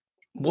to me.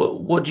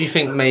 What do you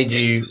think made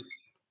you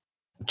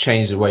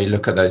change the way you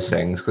look at those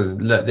things? Because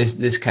look,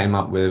 this came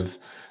up with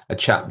a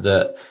chap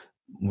that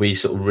we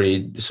sort of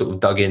really sort of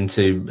dug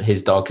into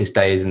his darkest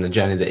days and the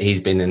journey that he's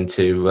been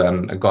into.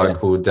 A guy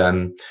called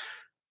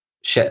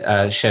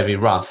Chevy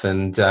Ruff,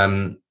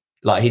 and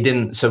like he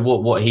didn't. So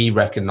what he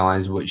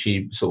recognised, which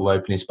he sort of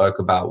openly spoke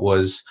about,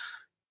 was,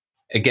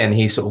 again,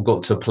 he sort of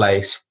got to a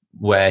place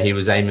where he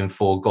was aiming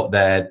for, got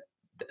there,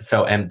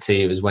 felt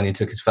empty. It was when he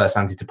took his first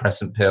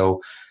antidepressant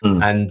pill.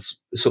 And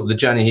sort of the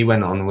journey he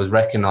went on was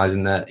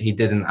recognizing that he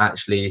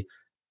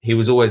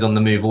was always on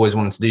the move, always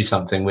wanted to do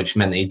something, which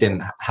meant that he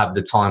didn't have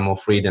the time or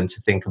freedom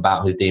to think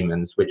about his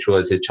demons, which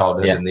was his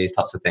childhood and these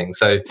types of things.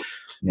 So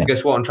I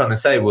guess what I'm trying to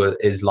say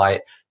is,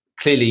 like,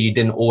 clearly you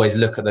didn't always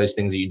look at those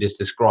things that you just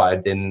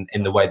described in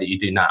the way that you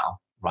do now,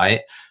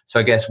 right? So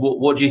I guess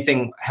what do you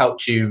think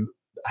helped you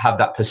have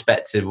that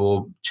perspective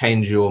or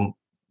change your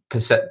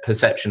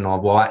perception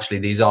of, well, actually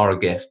these are a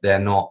gift, they're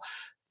not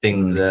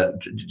things that,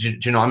 do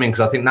you know what I mean?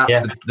 Because I think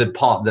that's the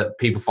part that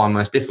people find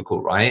most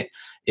difficult, right?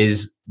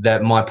 Is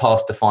that my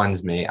past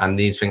defines me, and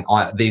these things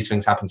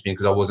happen to me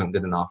because I wasn't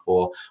good enough,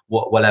 or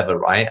whatever,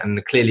 right?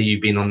 And clearly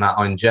you've been on that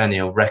own journey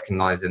of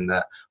recognizing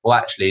that, well,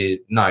 actually,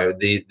 no,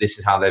 this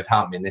is how they've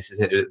helped me, and this is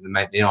it,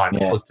 they are in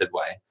a positive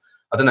way.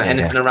 I don't know,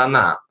 anything around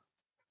that?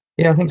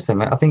 Yeah, I think so,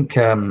 mate. I think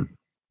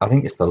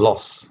it's the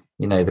loss,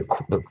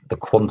 the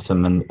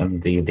quantum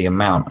and the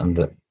amount and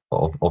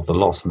of the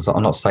loss. And so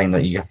I'm not saying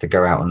that you have to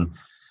go out and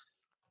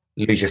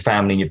lose your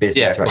family and your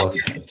business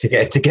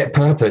to get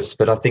purpose,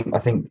 but I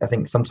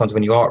think sometimes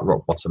when you are at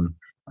rock bottom,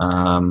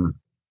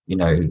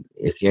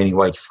 it's the only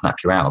way to snap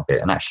you out a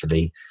bit. And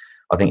actually,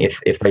 I think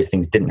if those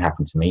things didn't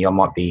happen to me, I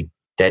might be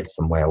dead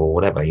somewhere or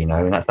whatever,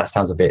 and that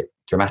sounds a bit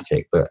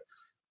dramatic, but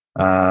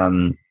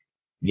I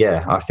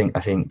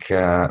think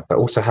but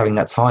also having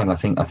that time, I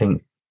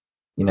think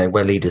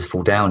where leaders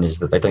fall down is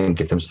that they don't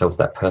give themselves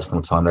that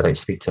personal time. They don't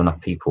speak to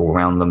enough people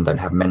around them, don't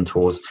have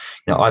mentors.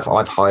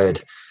 I've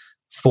hired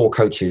 4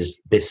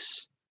 coaches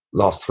this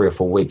last 3 or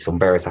 4 weeks on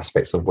various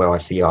aspects of where I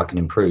see I can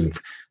improve.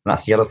 And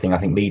that's the other thing. I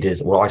think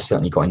leaders, I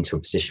certainly got into a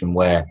position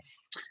where,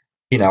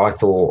 I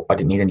thought I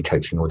didn't need any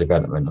coaching or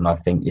development. And I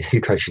think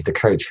who coaches the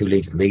coach, who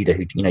leads the leader,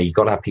 you've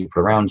got to have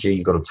people around you,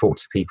 you've got to talk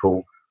to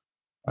people.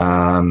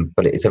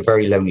 But it's a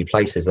very lonely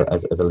place as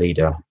a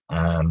leader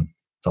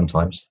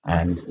sometimes.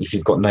 And if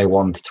you've got no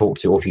one to talk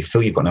to, or if you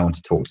feel you've got no one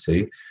to talk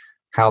to,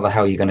 how the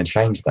hell are you going to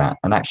change that?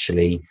 And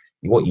actually,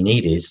 what you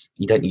need is,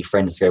 you don't need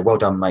friends to go, well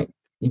done, mate.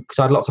 Because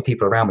I had lots of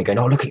people around me going,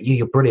 oh, look at you,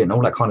 you're brilliant,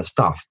 all that kind of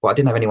stuff. But I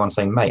didn't have anyone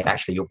saying, mate,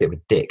 actually, you're a bit of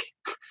a dick.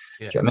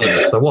 Do you know what I mean?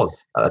 Because I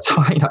was at the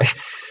time.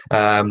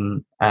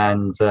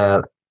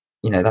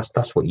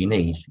 That's what you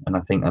need. And I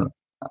think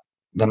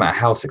no matter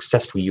how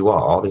successful you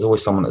are, there's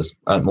always someone that's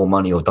earned more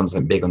money or done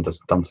something big and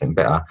done something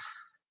better.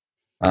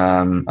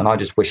 And I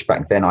just wish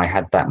back then I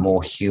had that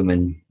more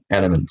human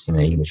element to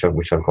me,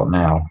 which I've got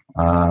now.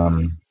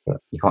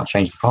 But you can't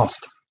change the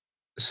past.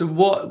 So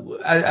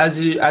what, as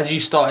you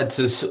started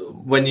to,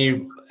 when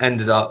you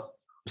ended up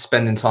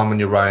spending time on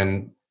your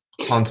own,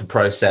 time to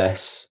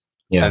process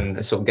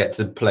and sort of get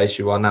to the place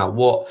you are now,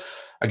 what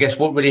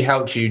really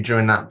helped you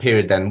during that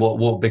period then?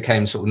 What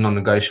became sort of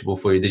non-negotiable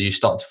for you? Did you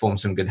start to form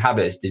some good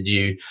habits? Did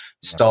you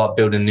start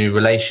building new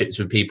relationships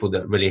with people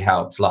that really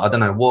helped? Like, I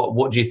don't know,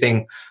 what do you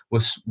think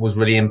was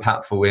really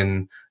impactful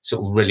in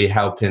sort of really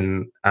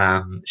helping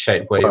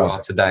shape where you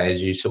are today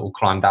as you sort of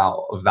climbed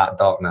out of that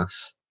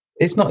darkness?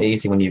 It's not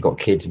easy when you've got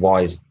kids,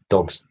 wives,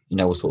 dogs,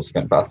 all sorts of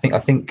things. But I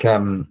think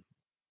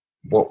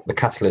what the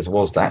catalyst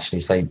was to actually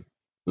say,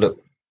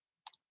 look,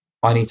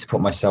 I need to put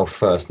myself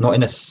first, not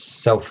in a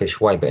selfish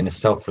way, but in a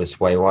selfless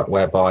way,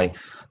 whereby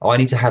I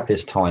need to have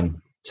this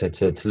time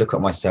to look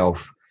at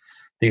myself,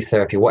 do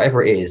therapy,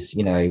 whatever it is,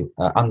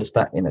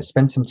 understand,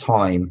 spend some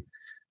time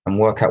and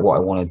work out what I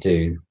want to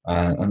do,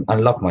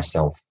 and love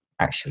myself,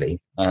 actually.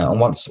 And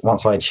once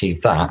I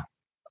achieve that,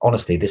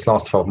 honestly, this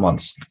last 12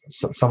 months,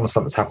 some of the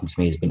stuff that's happened to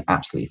me has been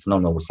absolutely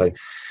phenomenal. So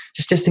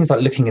just things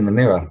like looking in the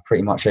mirror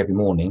pretty much every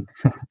morning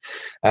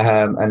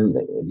and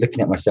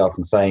looking at myself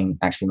and saying,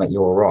 actually, mate,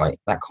 you're all right.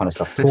 That kind of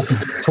stuff.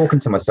 Talking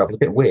to myself is a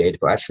bit weird,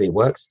 but actually it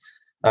works.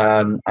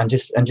 And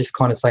just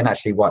kind of saying,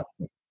 actually, what,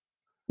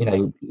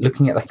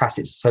 looking at the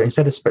facets. So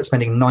instead of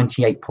spending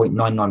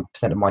 98.99%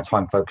 of my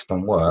time focused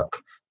on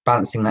work,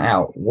 balancing that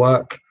out,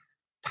 work,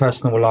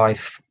 personal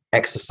life,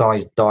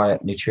 exercise,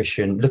 diet,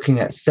 nutrition, looking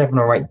at 7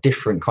 or 8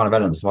 different kind of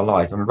elements of my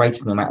life and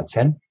rating them out of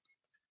 10.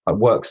 Like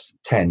works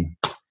 10,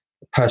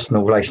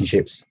 personal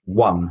relationships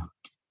 1,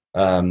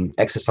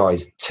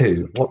 exercise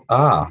 2.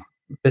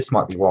 This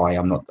might be why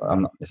I'm not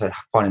so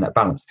finding that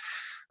balance,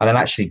 and then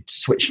actually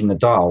switching the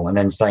dial and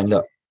then saying,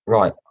 look,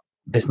 right,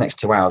 this next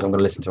 2 hours I'm going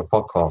to listen to a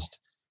podcast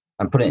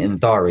and put it in the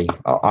diary.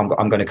 I'm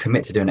going to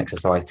commit to doing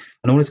exercise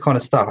and all this kind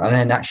of stuff, and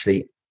then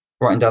actually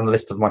writing down the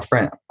list of my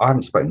friends. I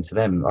haven't spoken to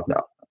them.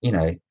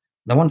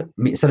 No wonder,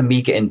 instead of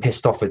me getting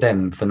pissed off with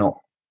them for not.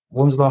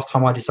 When was the last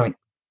time I did something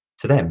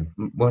to them?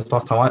 When was the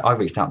last time I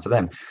reached out to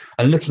them?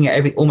 And looking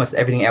at almost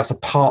everything else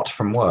apart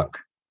from work.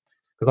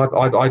 Because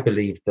I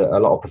believe that a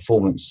lot of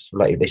performance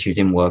related issues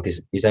in work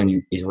is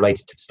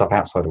related to stuff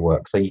outside of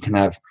work. So you can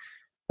have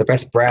the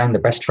best brand, the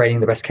best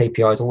training, the best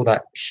KPIs, all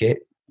that shit.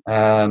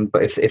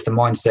 But if the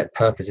mindset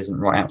purpose isn't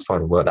right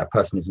outside of work, that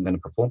person isn't going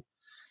to perform.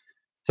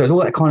 So it's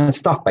all that kind of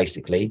stuff,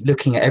 basically,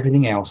 looking at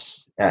everything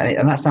else.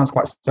 And that sounds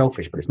quite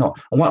selfish, but it's not.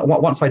 And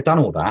once I'd done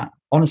all that,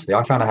 honestly,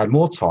 I found I had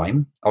more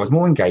time. I was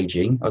more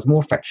engaging. I was more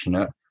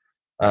affectionate.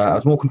 I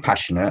was more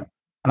compassionate,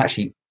 and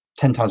actually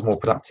 10 times more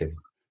productive.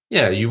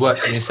 Yeah, you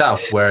worked on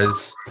yourself,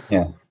 whereas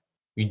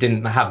you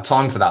didn't have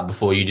time for that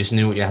before. You just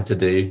knew what you had to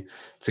do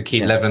to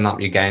keep leveling up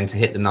your game, to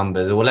hit the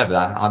numbers or whatever.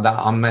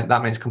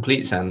 That makes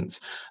complete sense.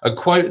 A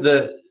quote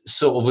that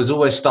sort of was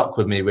always stuck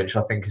with me, which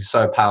I think is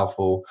so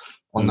powerful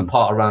on the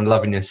part around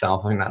loving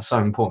yourself. I think that's so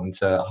important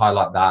to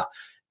highlight. That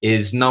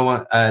is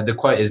the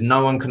quote is,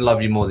 no one can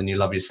love you more than you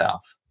love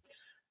yourself.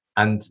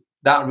 And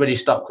that really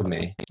stuck with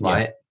me,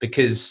 right?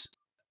 Because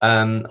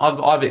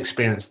I've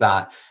experienced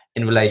that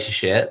in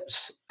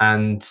relationships,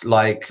 and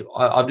like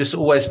I've just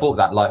always thought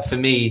that, like, for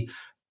me,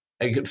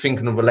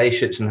 thinking of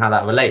relationships and how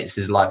that relates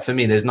is, like, for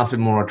me, there's nothing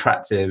more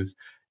attractive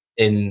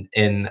in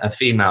a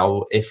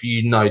female if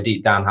you know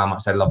deep down how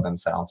much they love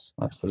themselves.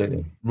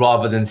 Absolutely.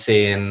 Rather than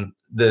seeing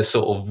the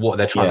sort of what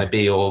they're trying to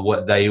be, or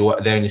what they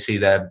only see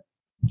their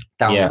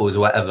downfalls or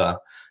whatever.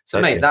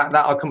 So mate, that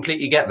I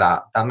completely get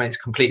that. That makes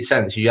complete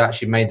sense. You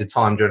actually made the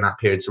time during that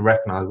period to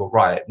recognize, well,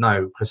 right,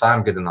 no, Chris, I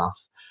am good enough.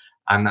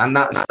 And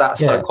that's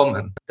so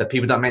common that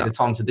people don't make the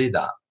time to do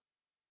that.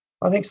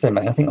 I think so,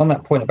 mate. I think on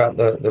that point about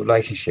the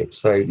relationship.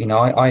 So,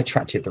 I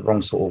attracted the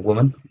wrong sort of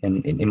woman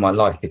in my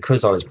life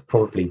because I was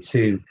probably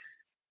too,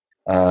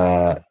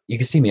 you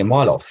can see me a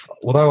mile off.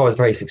 Although I was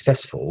very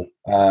successful,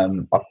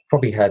 I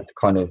probably had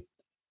kind of,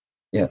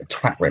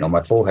 twat written on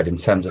my forehead in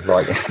terms of,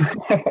 like, do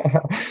you know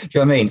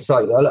what I mean?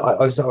 So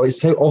I was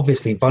so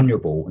obviously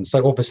vulnerable and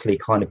so obviously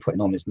kind of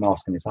putting on this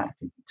mask and this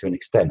act to an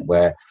extent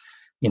where,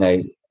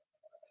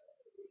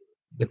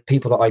 the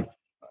people that I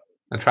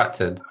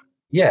attracted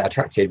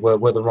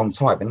were the wrong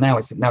type, and now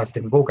it's a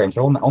different ball game.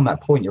 So on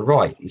that point, you're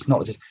right. It's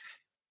not just,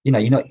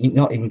 you're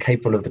not even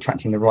capable of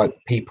attracting the right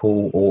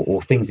people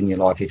or things in your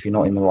life if you're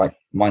not in the right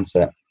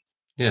mindset.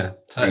 Yeah,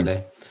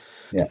 totally.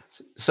 Yeah.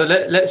 So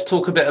let's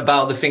talk a bit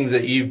about the things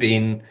that you've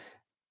been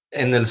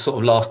in the sort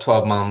of last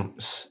 12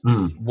 months,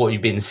 what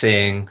you've been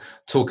seeing,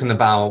 talking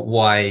about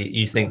why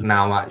you think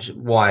now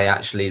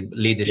actually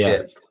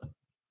leadership.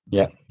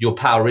 Yeah. Your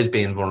power is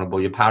being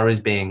vulnerable. Your power is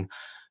being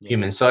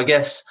human. So I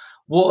guess,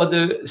 what are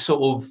the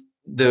sort of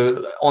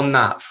on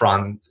that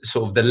front,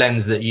 sort of the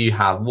lens that you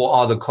have, what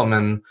are the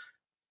common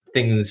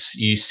things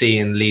you see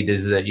in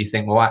leaders that you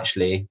think, well,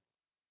 actually,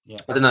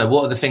 I don't know,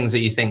 what are the things that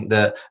you think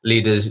that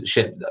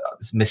leadership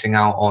is missing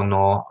out on,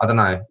 or I don't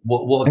know,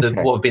 what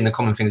have been the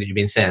common things that you've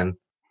been seeing?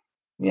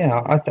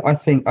 Yeah, I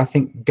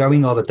think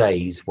going are the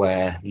days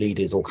where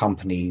leaders or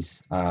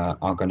companies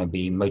are going to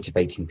be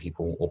motivating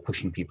people or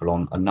pushing people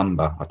on a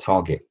number, a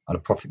target, and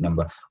a profit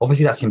number.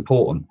 Obviously, that's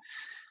important.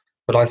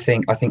 But I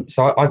think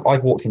so.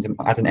 I've walked into,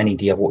 as an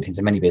NED, I've walked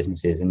into many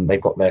businesses, and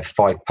they've got their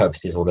 5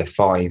 purposes or their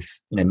 5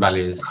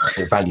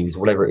 values or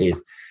whatever it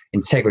is,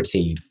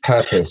 integrity,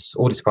 purpose,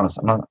 all this kind of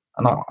stuff.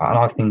 And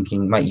I'm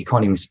thinking, mate, you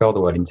can't even spell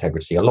the word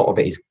integrity. A lot of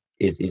it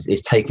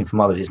is taken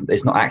from others.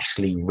 It's not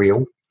actually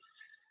real.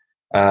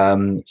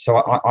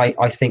 So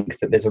I think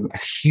that there's a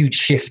huge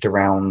shift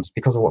around,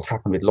 because of what's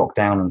happened with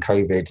lockdown and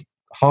COVID.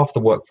 Half the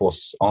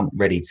workforce aren't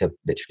ready to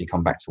literally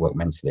come back to work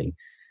mentally.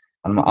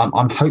 And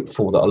I'm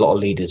hopeful that a lot of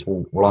leaders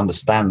will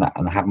understand that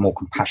and have more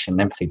compassion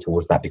and empathy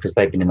towards that, because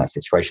they've been in that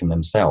situation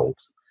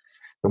themselves.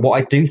 But what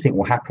I do think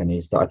will happen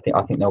is that I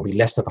think there'll be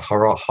less of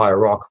a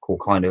hierarchical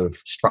kind of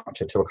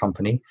structure to a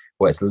company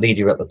where it's the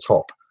leader at the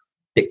top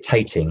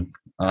dictating.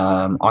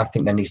 I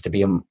think there needs to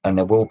be, and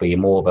there will be,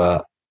 more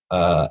of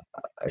a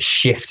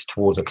shift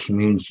towards a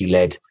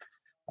community-led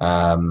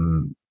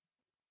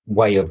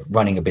way of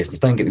running a business.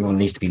 Don't get me wrong,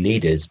 needs to be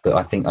leaders, but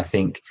I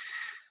think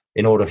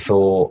in order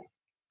for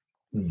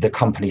the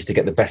companies to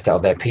get the best out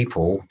of their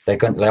people, they are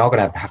going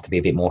to have to be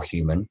a bit more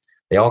human.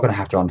 They are going to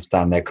have to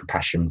understand their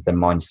compassions, their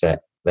mindset,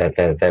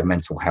 their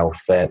mental health,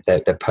 their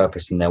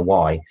purpose and their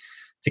why,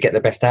 to get the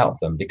best out of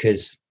them.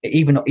 Because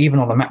even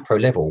on a macro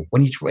level,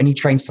 when you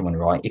train someone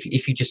right,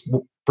 if you just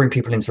bring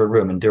people into a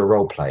room and do a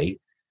role play,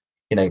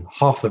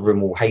 half the room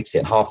will hate it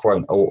and half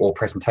won't, or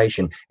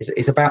presentation.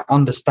 It's about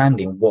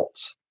understanding what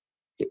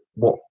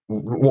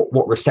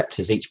what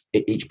receptors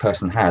each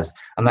person has,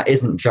 and that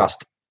isn't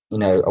just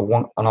an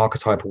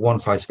archetypal one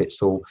size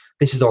fits all.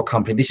 This is our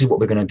company. This is what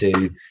we're going to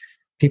do.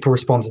 People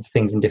respond to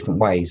things in different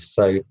ways.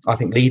 So I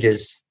think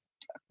leaders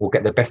will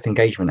get the best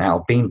engagement out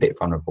of being a bit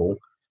vulnerable,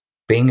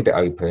 being a bit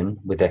open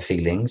with their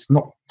feelings,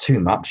 not too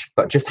much,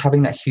 but just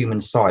having that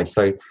human side.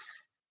 So,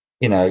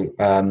 I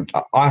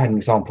had an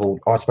example.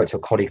 I spoke to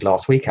a colleague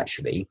last week,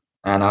 actually,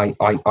 and I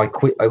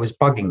quit. It was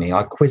bugging me.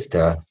 I quizzed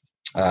her.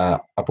 I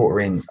brought her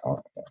in,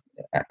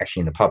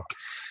 actually in the pub,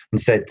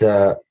 and said,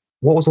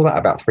 what was all that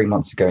about 3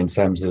 months ago in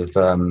terms of,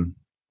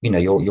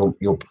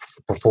 your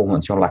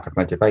performance, your lack of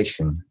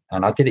motivation?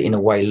 And I did it in a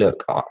way,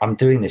 look, I'm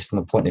doing this from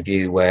the point of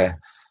view where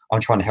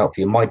I'm trying to help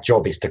you. My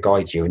job is to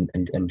guide you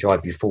and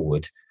drive you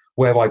forward.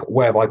 Where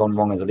have I gone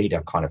wrong as a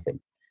leader, kind of thing?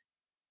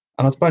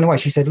 And I was blown away.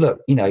 She said, look,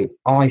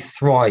 I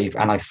thrive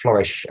and I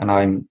flourish, and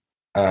I'm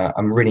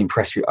really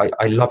impressed with you.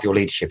 I love your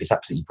leadership. It's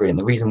absolutely brilliant.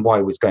 The reason why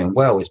it was going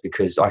well is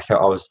because I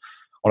felt I was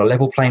on a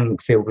level playing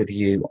field with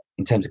you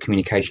in terms of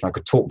communication. I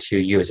could talk to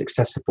you. You was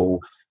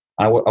accessible.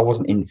 I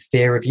wasn't in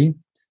fear of you.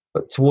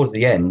 But towards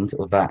the end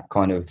of that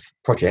kind of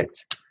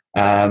project,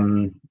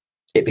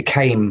 it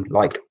became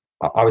like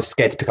I was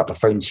scared to pick up the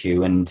phone to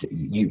you, and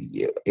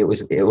it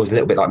was a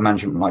little bit like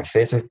management like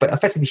fear. So, but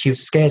effectively, she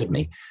was scared of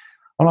me,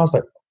 and I was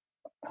like,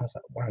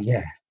 wow,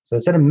 yeah. So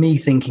instead of me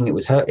thinking it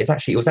was her,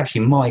 it was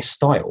actually my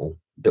style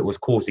that was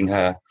causing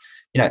her,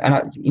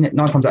 And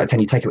 9 times out of 10,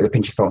 you take it with a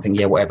pinch of salt and think,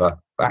 yeah, whatever.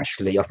 But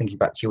actually, I think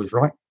she was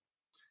right.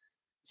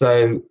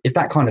 So it's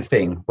that kind of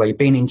thing where you're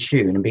being in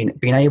tune and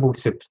being able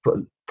to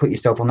put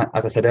yourself on that,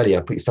 as I said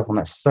earlier, put yourself on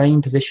that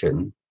same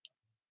position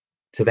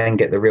to then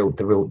get the real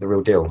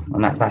deal.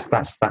 And that's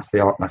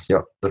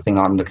the thing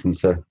I'm looking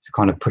to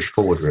kind of push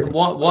forward, really.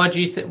 Why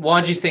do you think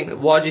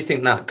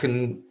that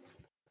can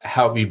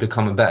help you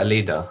become a better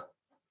leader?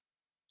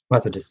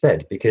 As I just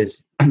said,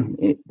 because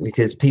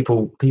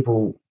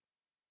people,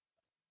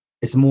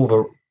 it's more of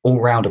a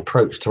all-round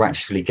approach to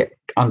actually get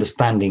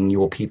understanding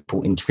your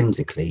people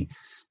intrinsically,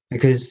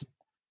 because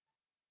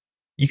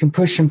you can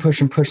push and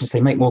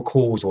say make more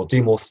calls or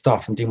do more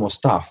stuff,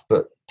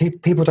 but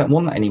people don't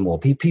want that anymore.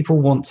 People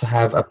want to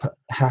have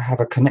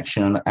a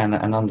connection and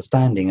an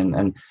understanding,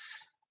 and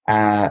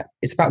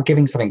it's about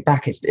giving something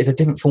back. It's a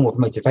different form of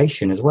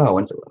motivation as well.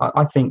 And so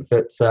I think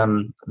that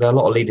there are a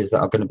lot of leaders that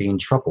are going to be in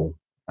trouble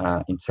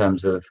in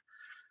terms of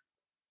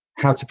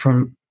how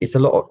to it's a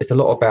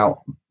lot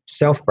about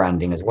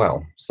self-branding as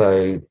well.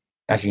 So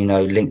as you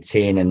know,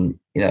 LinkedIn and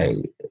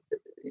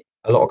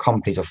a lot of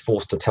companies are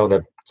forced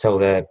to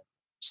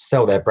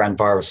sell their brand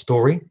via a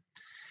story,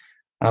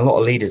 and a lot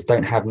of leaders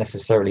don't have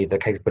necessarily the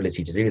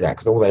capability to do that,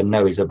 because all they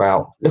know is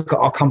about, look at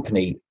our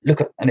company,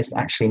 and it's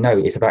actually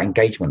it's about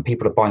engagement.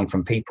 People are buying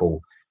from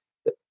people.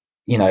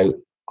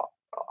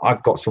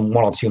 I've got some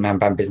 1 or 2 man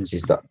band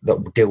businesses that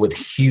deal with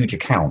huge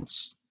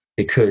accounts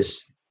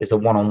because it's a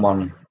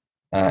one-on-one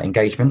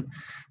engagement.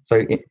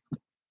 So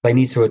they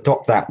need to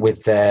adopt that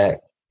with their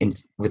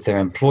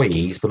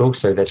employees, but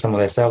also there's some of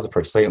their sales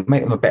approach. So it'll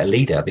make them a better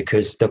leader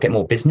because they'll get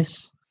more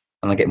business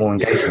and they get more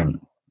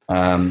engagement.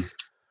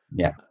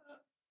 Yeah.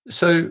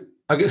 So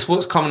I guess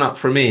what's coming up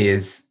for me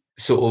is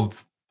sort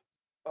of,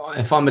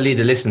 if I'm a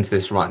leader listening to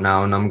this right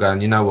now and I'm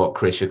going, you know what,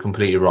 Chris, you're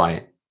completely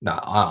right.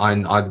 That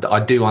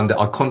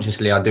I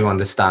consciously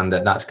understand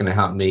that that's going to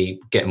help me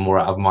get more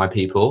out of my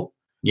people.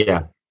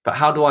 Yeah. But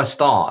how do I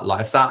start?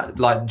 Like, if that,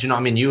 like, do you know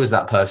what I mean? You was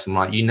that person,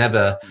 right? You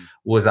never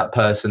was that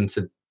person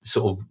to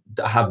sort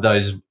of have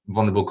those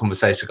vulnerable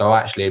conversations. Go,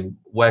 actually,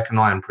 where can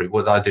I improve?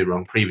 What did I do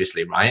wrong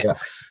previously, right? Yeah.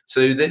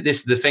 So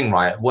this is the thing,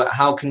 right?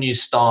 How can you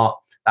start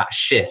that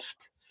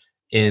shift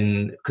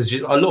in? Because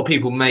a lot of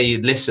people may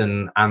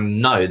listen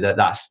and know that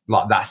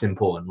that's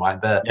important,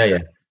 right? But yeah.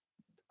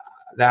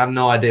 They have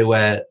no idea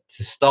where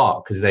to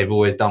start because they've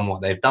always done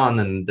what they've done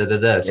and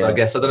So I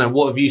guess, I don't know,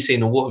 what have you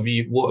seen, or what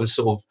has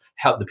sort of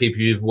helped the people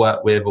you've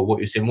worked with, or what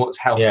you've seen, what's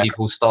helped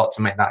people start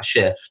to make that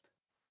shift?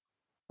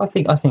 I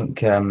think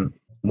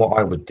what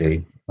I would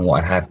do and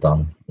what I have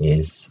done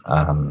is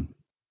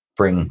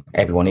bring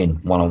everyone in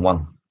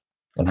one-on-one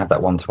and have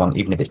that one-to-one,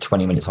 even if it's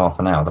 20 minutes, half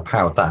an hour, the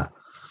power of that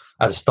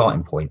as a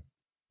starting point.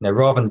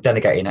 Rather than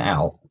delegating it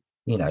out,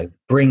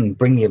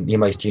 bring your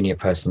most junior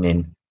person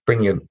in,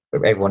 bring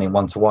everyone in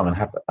one-to-one and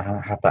have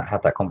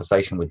that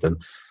conversation with them.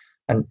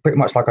 And pretty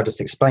much like I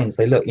just explained,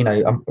 say, look,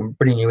 I'm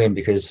bringing you in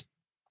because,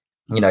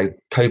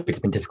 COVID's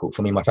been difficult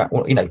for me and my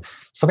family. Well,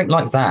 something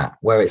like that,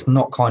 where it's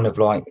not kind of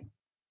like,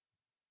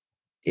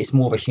 it's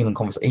more of a human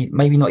conversation.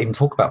 Maybe not even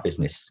talk about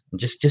business, and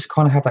just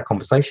kind of have that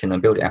conversation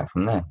and build it out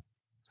from there.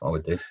 That's what I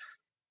would do.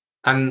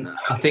 And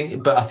I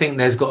think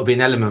there's got to be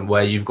an element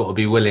where you've got to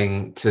be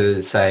willing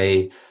to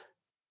say,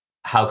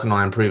 how can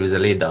I improve as a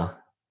leader?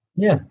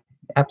 Yeah,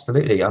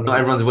 absolutely. Not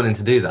everyone's willing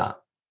to do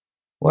that.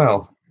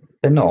 Well,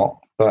 they're not,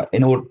 but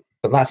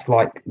that's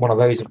like one of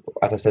those,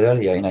 as I said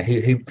earlier,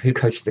 who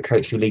coaches the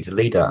coach, who leads the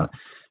leader.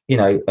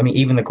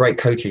 Even the great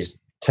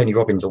coaches, Tony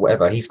Robbins or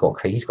whatever, he's got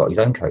his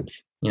own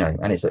coach,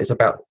 and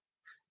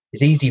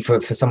it's easy for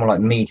someone like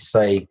me to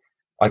say,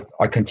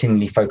 I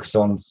continually focus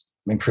on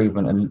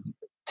improvement and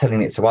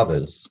telling it to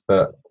others.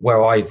 But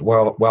where I've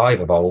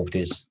evolved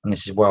is, and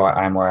this is where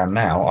I am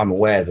now, I'm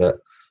aware that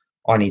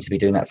I need to be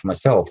doing that for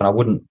myself, and I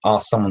wouldn't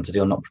ask someone to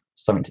do I'm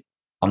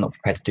not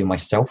prepared to do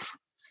myself.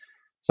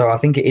 So I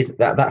think it is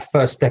that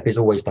first step is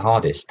always the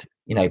hardest.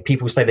 You know,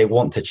 people say they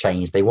want to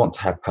change, they want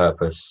to have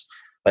purpose,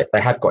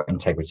 they have got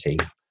integrity.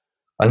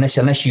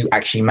 Unless you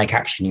actually make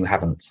action, you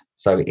haven't.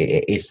 So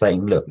it is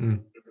saying, look,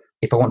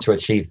 if I want to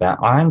achieve that,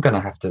 I am going to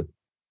have to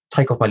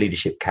take off my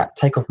leadership cap,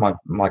 take off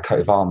my coat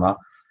of armor,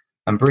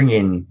 and bring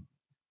in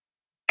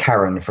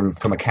Karen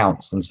from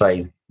accounts and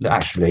say, look,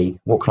 actually,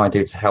 what can I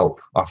do to help?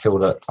 I feel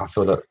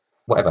that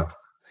whatever.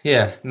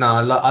 Yeah, no,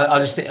 I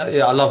just think,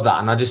 yeah, I love that.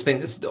 And I just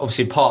think it's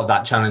obviously part of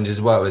that challenge as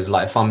well is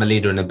like, if I'm a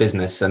leader in a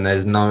business and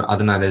there's no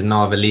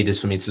other leaders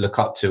for me to look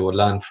up to or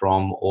learn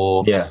from,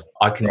 or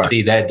I can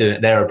see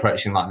they're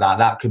approaching like that.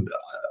 That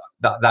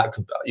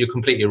could, you're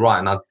completely right.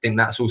 And I think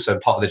that's also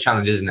part of the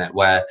challenge, isn't it?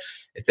 Where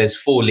if there's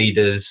 4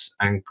 leaders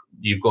and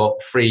you've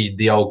got 3,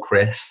 the old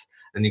Chris,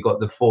 and you've got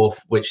the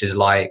 4th, which is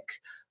like,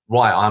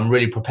 right, I'm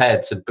really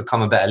prepared to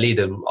become a better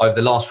leader. Over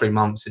the last 3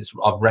 months,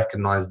 I've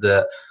recognized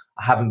that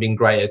I haven't been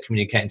great at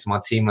communicating to my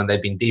team when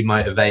they've been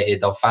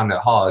demotivated. I've found it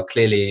hard.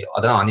 Clearly,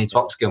 I don't know, I need to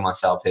upskill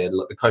myself here,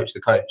 like the coach.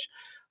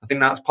 I think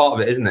that's part of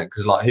it, isn't it?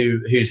 Because like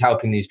who's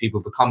helping these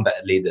people become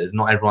better leaders?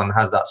 Not everyone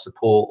has that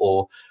support,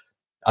 or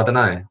I don't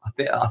know.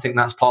 I think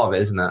that's part of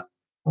it, isn't it?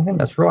 I think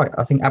that's right.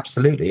 I think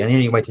absolutely. And the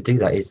only way to do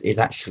that is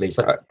actually,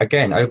 so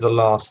again,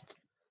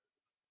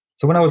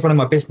 so when I was running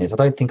my business, I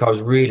don't think I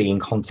was really in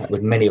contact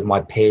with many of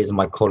my peers and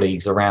my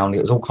colleagues around.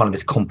 It was all kind of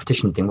this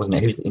competition thing,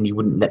 wasn't it? And you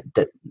wouldn't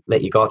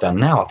let your guard down.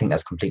 Now I think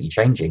that's completely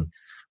changing,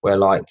 where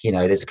like, you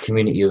know, there's a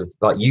community of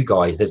like you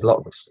guys, there's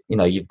lots, you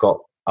know, you've got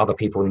other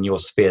people in your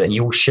sphere and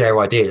you all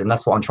share ideas, and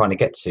that's what I'm trying to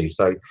get to.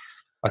 So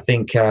I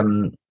think,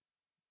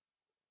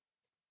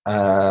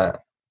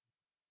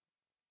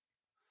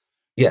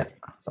 yeah.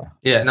 So.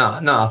 Yeah, no,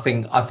 I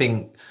think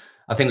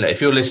that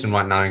if you're listening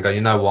right now and go,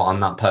 you know what,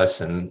 I'm that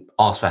person,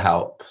 ask for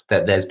help.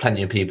 That there's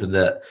plenty of people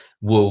that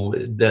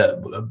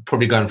are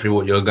probably going through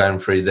what you're going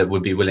through that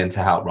would be willing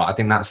to help, right? I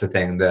think that's the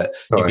thing, that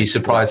you'd be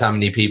surprised how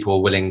many people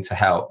are willing to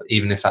help,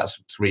 even if that's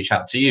to reach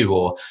out to you,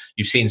 or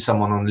you've seen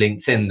someone on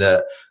LinkedIn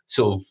that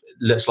sort of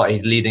looks like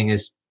he's leading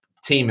his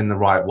team in the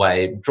right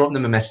way. Drop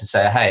them a message,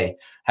 say,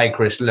 hey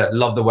Chris, look,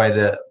 love the way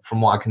that,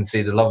 from what I can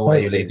see, love the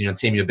way you're leading your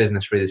team, your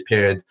business through this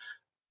period.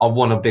 I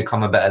want to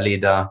become a better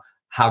leader.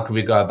 How can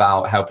we go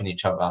about helping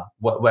each other?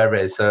 Where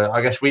it is. So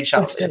I guess reach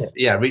out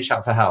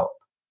for help.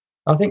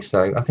 I think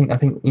so. I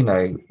think you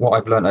know what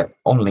I've learned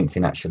on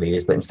LinkedIn actually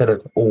is that instead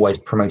of always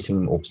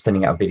promoting or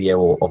sending out a video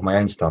or of my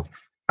own stuff,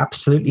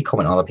 absolutely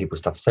comment on other people's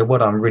stuff. Say,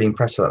 well, I'm really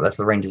impressed with that. That's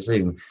the Ranger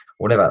Zoom,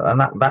 whatever. And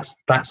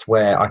that's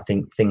where I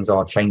think things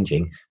are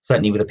changing.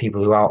 Certainly with the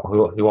people who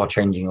are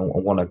changing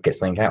or want to get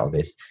something out of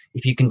this.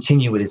 If you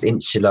continue with this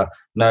insular,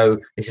 no,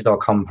 this is our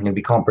company,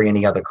 we can't bring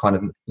any other kind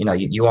of, you know,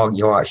 you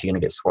are actually going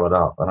to get swallowed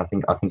up. And I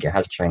think it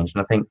has changed.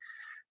 And I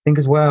think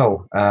as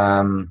well,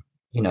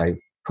 you know,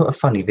 put a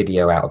funny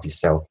video out of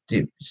yourself.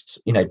 Do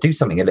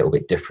something a little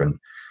bit different.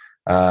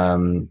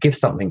 Give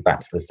something back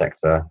to the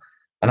sector.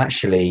 And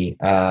actually,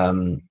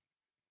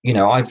 you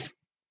know, I've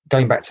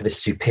going back to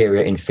this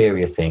superior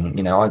inferior thing.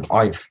 You know,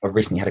 I've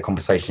recently had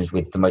conversations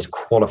with the most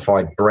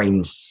qualified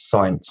brain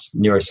science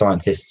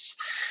neuroscientists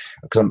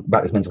because I'm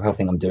about this mental health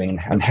thing I'm doing,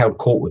 and held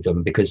court with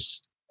them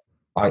because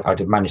I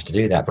did manage to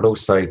do that. But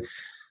also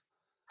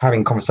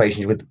having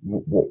conversations with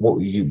what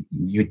you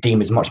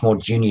deem as much more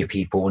junior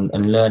people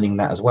and learning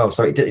that as well.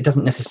 So it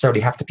doesn't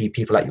necessarily have to be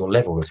people at your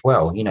level as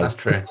well. You know, that's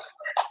true.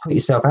 Put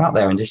yourself out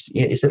there and just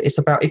it's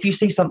about, if you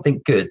see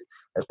something good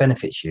that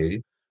benefits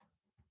you,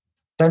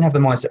 don't have the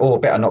mindset, oh,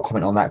 better not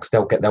comment on that because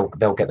they'll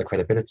get the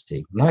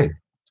credibility. No,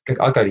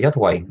 I'll go the other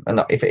way.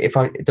 And if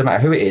I don't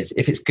matter who it is,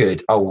 if it's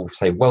good, I will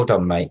say, well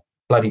done, mate,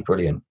 bloody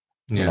brilliant.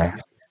 Yeah.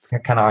 You know,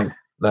 can I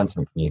learn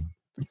something from you?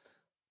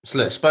 So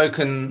look,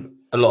 spoken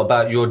a lot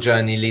about your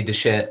journey,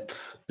 leadership.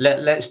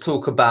 Let's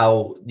talk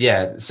about,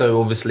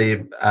 so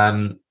obviously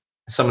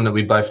someone that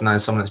we both know,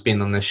 someone that's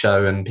been on the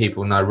show and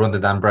people know, Rhonda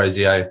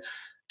D'Ambrosio.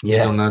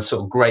 Is on a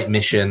sort of great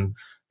mission.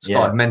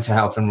 Started mental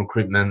health and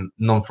recruitment,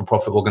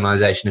 non-for-profit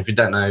organisation. If you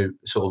don't know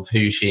sort of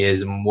who she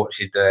is and what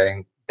she's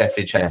doing,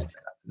 definitely check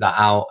that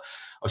out.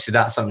 Obviously,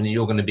 that's something that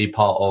you're going to be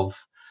part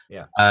of.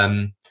 Yeah.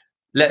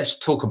 Let's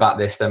talk about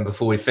this then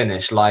before we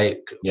finish.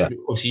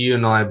 Obviously, you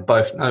and I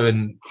both know,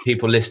 and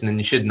people listening,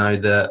 you should know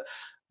that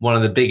one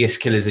of the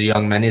biggest killers of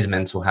young men is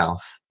mental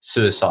health,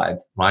 suicide,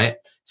 right?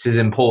 This is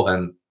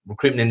important.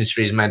 Recruitment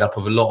industry is made up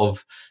of a lot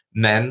of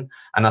men.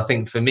 And I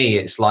think for me,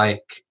 it's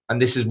like,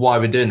 and this is why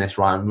we're doing this,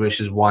 Ryan,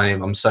 which is why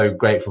I'm so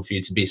grateful for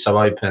you to be so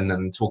open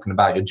and talking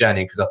about your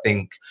journey, because I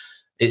think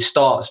it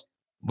starts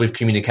with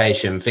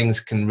communication. Things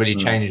can really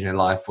change in your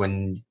life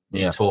when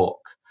you talk.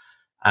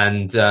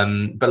 And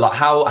but like,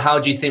 how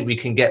do you think we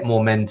can get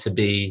more men to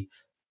be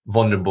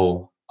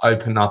vulnerable,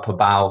 open up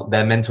about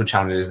their mental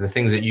challenges, the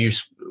things that you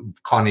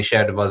kindly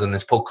shared with us on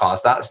this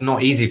podcast? That's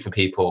not easy for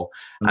people,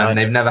 and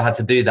they've never had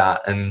to do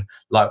that. And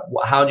like,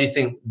 how do you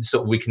think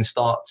sort of we can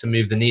start to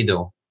move the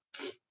needle?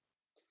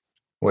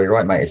 Well, you're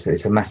right, mate.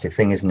 It's a massive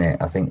thing, isn't it?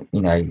 I think,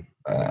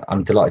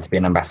 I'm delighted to be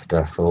an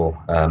ambassador for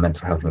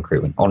mental health and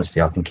recruitment.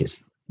 Honestly, I think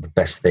it's the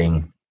best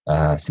thing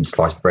since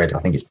sliced bread. I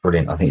think it's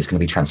brilliant. I think it's going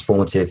to be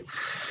transformative.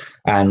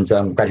 And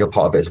I'm glad you're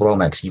part of it as well,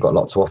 mate, because you've got a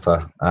lot to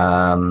offer.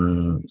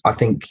 I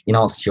think in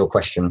answer to your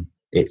question,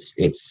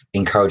 it's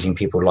encouraging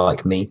people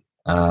like me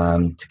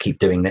to keep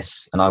doing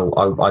this. And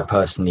I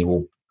personally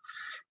will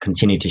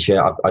continue to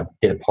share. I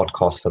did a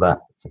podcast for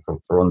that for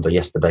Rhonda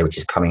yesterday, which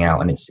is coming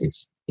out, and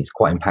it's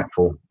quite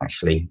impactful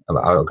actually.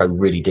 I'll go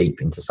really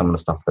deep into some of the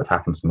stuff that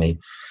happened to me,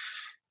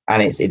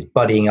 and it's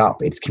buddying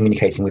up. It's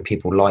communicating with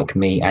people like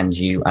me and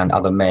you and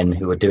other men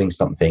who are doing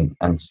something,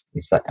 and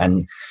it's that,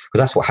 and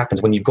because that's what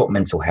happens when you've got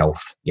mental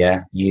health.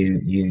 Yeah,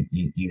 you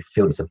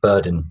feel it's a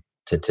burden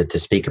to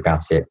speak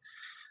about it.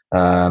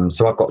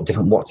 So I've got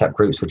different WhatsApp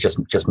groups with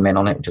just men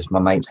on it, just my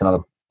mates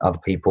and other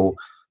people.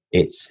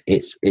 It's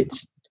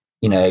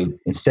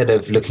instead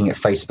of looking at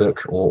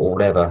Facebook or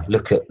whatever,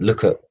 look at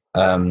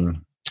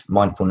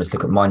mindfulness,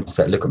 look at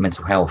mindset, look at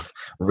mental health,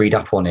 read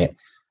up on it,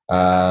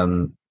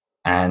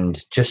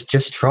 and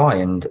just try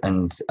and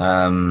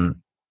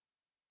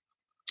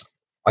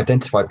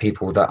identify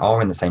people that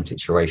are in the same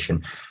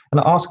situation,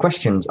 and ask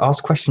questions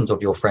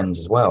of your friends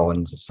as well,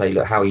 and just say,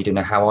 look, how are you doing?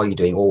 How are you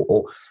doing?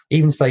 Or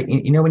even say,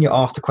 when you're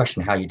asked a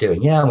question, how are you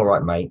doing? Yeah, I'm all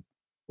right, mate.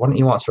 Why don't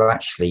you answer,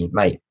 actually,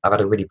 mate, I've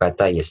had a really bad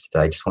day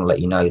yesterday. Just want to let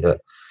you know that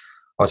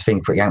I was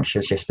feeling pretty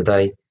anxious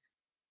yesterday.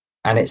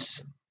 And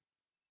it's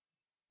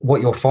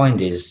what you'll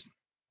find is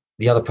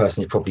the other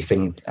person is probably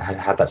feeling has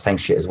had that same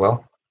shit as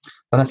well.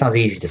 And that sounds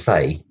easy to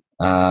say,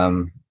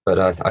 but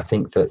I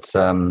think that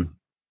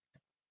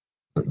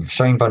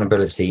showing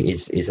vulnerability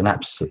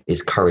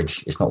is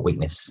courage. It's not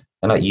weakness.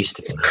 I know it used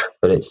to be,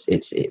 but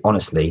it's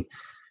honestly,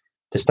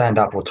 to stand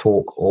up or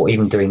talk or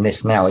even doing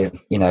this now,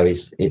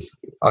 is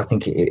I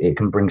think it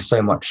can bring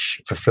so much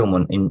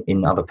fulfillment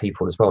in other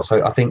people as well.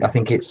 So I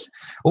think it's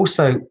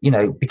also,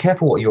 be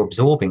careful what you're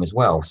absorbing as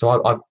well. So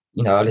I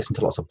listen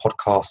to lots of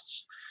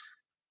podcasts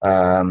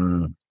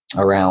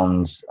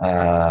around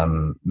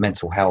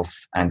mental health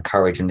and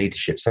courage and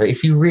leadership. So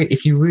if you really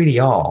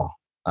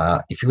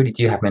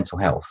do have mental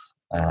health,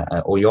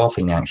 or you are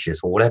feeling anxious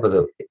or whatever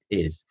that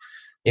is,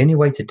 the only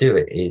way to do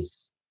it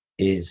is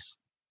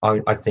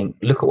I think,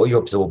 look at what you're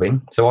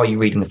absorbing. So are you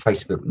reading the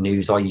Facebook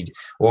news? Are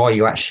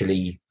you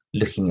actually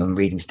looking and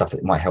reading stuff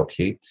that might help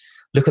you?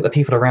 Look at the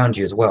people around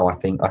you as well. I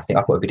think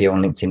I put a video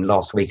on LinkedIn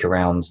last week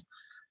around,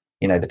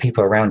 the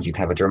people around you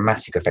can have a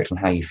dramatic effect on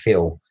how you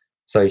feel.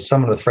 So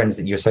some of the friends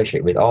that you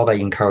associate with, are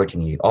they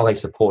encouraging you? Are they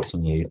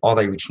supporting you? Are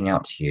they reaching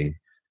out to you?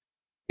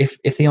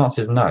 If the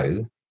answer is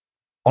no,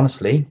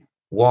 honestly,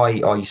 why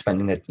are you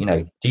spending the,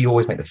 do you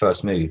always make the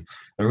first move?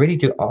 And really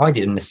I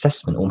did an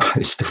assessment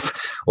almost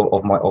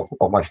of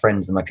my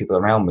friends and my people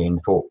around me, and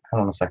thought,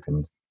 hang on a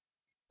second,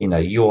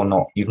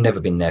 you've never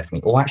been there for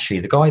me. Or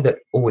actually the guy that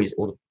always,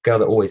 or the girl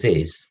that always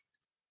is,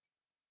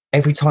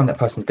 every time that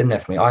person's been there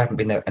for me, I haven't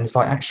been there. And it's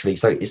like, actually,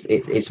 so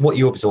it's what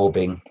you're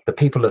absorbing, the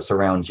people that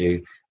surround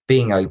you,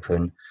 being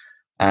open,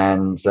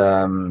 and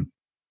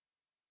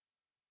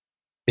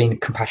being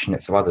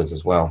compassionate to others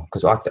as well,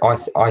 because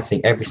I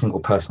think every single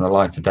person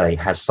alive today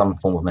has some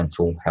form of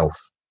mental health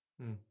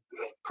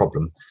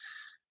problem,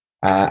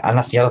 and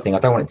that's the other thing. I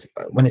don't want it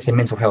to, when it's in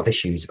mental health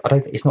issues,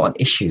 it's not an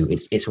issue,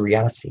 it's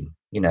reality.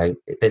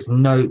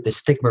 The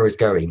stigma is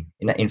going.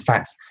 In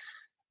fact,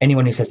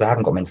 anyone who says they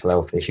haven't got mental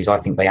health issues, I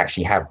think they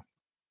actually have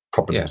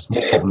problems,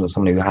 more problems than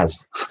someone who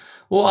has.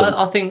 Well,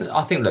 I think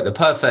look, the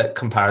perfect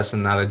comparison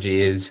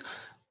analogy is,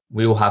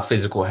 we all have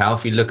physical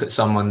health. You look at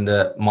someone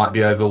that might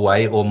be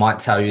overweight or might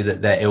tell you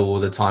that they're ill all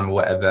the time or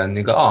whatever, and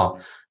you go, oh,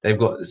 they've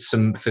got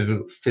some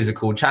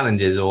physical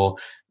challenges or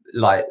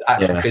like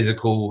actual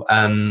physical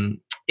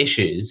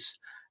issues.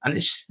 And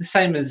it's just the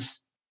same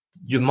as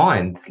your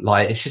mind.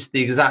 Like, it's just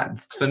the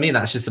exact, for me,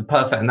 that's just a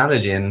perfect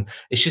analogy. And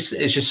it's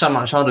just so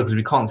much harder because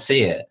we can't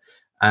see it.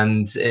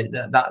 And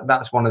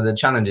that's one of the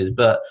challenges.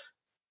 But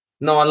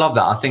no, I love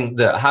that. I think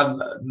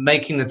that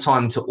making the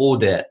time to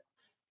audit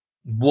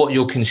what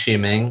you're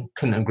consuming,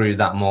 couldn't agree with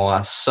that more.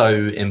 That's so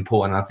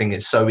important. I think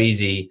it's so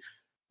easy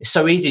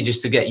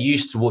just to get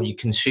used to what you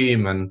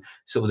consume and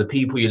sort of the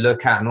people you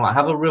look at, and like,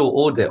 have a real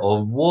audit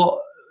of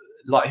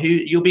who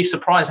you'll be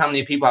surprised how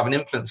many people have an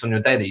influence on your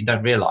day that you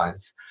don't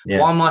realize.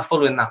 Why am I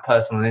following that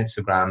person on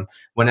Instagram?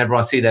 Whenever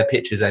I see their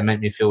pictures, they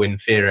make me feel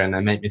inferior and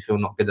they make me feel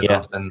not good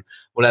enough and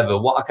whatever.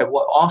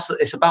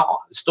 It's about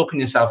stopping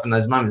yourself in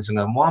those moments and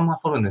going, why am I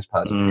following this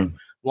person?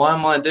 Why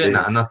am I doing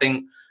that? And I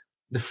think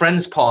the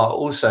friends part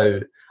also,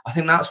 I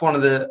think that's one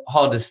of the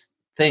hardest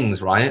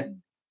things, right?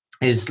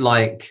 Is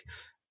like,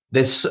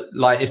 there's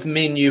like, if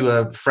me and you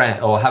are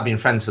friend or have been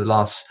friends for the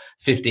last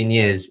 15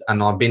 years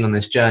and I've been on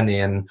this journey,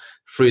 and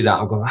through that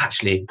I'll go,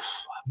 actually,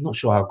 I'm not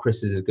sure how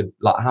Chris is a good,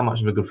 like how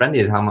much of a good friend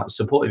he is, how much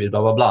supportive he is,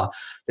 blah, blah, blah.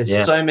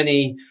 There's so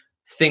many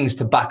things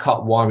to back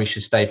up why we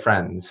should stay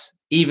friends,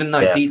 even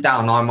though deep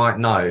down I might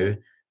know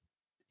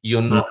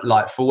you're not,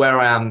 like, for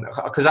where I am,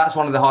 because that's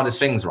one of the hardest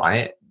things,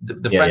 right?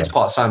 The friends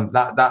part. So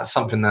that's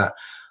something that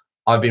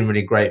I've been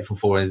really grateful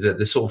for is that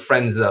the sort of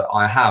friends that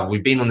I have,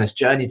 we've been on this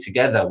journey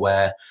together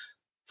where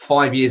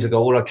 5 years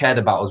ago, all I cared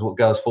about was what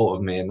girls thought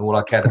of me, and all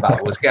I cared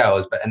about was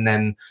girls. And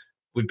then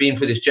we've been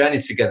through this journey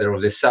together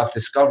of this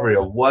self-discovery,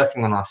 of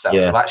working on ourselves,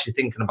 of actually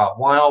thinking about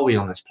why are we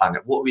on this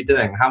planet? What are we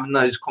doing? Having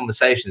those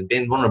conversations,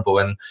 being vulnerable.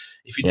 And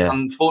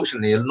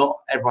unfortunately, not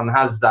everyone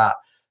has that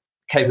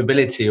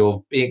capability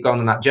of going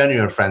on that journey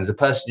with friends. The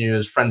person you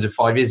was friends with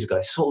 5 years ago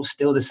is sort of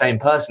still the same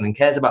person and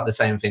cares about the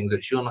same things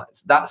that you're not.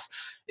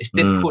 It's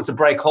difficult to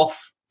break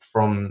off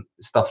from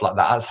stuff like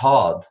that. That's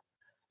hard.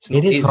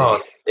 It is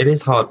hard. It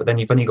is hard, but then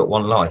you've only got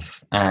one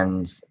life,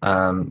 and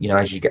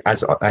as you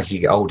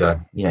get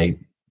older,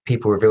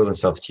 people reveal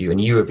themselves to you, and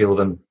you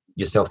reveal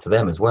yourself to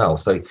them as well.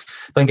 So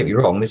don't get me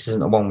wrong, this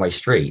isn't a one-way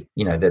street.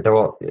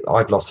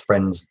 I've lost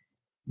friends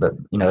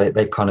that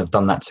they've kind of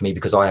done that to me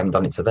because I haven't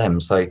done it to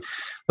them. So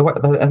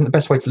the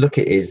best way to look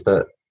at it is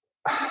that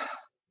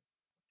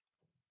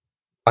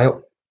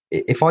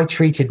if I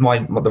treated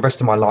the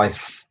rest of my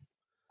life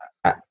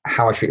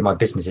how I treated my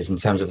businesses in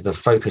terms of the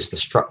focus, the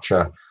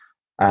structure,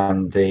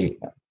 and the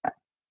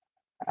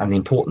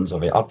importance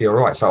of it, I'd be all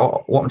right.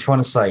 So what I'm trying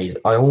to say is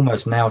I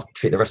almost now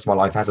treat the rest of my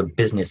life as a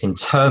business in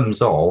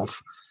terms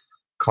of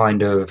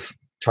kind of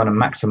trying to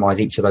maximize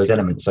each of those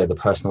elements. So the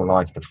personal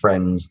life, the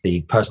friends,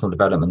 the personal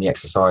development, the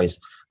exercise,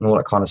 and all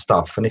that kind of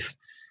stuff. And if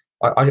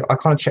I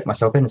kind of check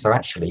myself in and say,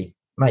 actually,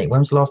 mate, when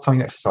was the last time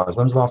you exercised?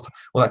 When was the last time?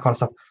 All that kind of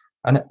stuff.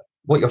 And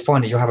what you'll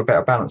find is you'll have a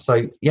better balance.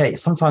 So yeah,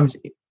 sometimes,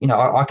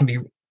 I can be,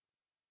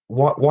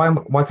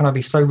 why can I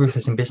be so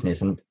ruthless in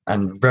business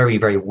and very,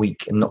 very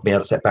weak and not be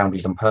able to set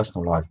boundaries on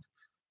personal life?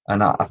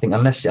 And I think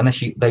unless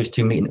those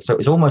two meet, so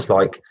it's almost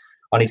like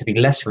I need to be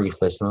less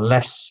ruthless and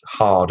less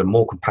hard and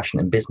more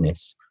compassionate in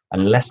business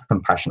and less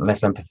compassion,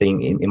 less empathy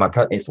in my.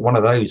 It's one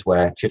of those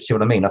where, do you see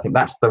what I mean? I think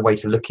that's the way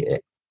to look at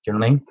it. Do you know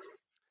what I mean?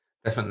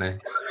 Definitely.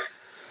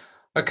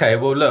 Okay,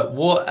 well, look,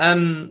 what are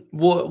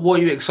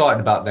you excited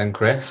about then,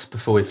 Chris?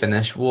 Before we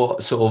finish,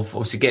 what sort of,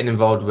 obviously getting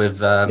involved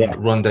with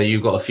Rondo?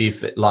 You've got a few,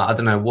 I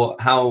don't know,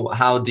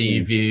 how do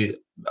you view?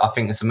 I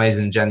think it's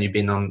amazing, Jen. You've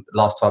been on the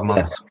last 12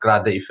 months. Yeah.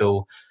 Glad that you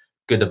feel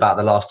good about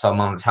the last 12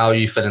 months. How are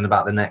you feeling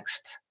about the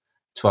next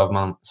 12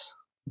 months?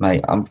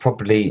 Mate, I'm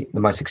probably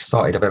the most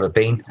excited I've ever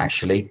been,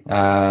 actually.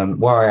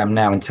 Where I am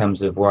now in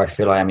terms of where I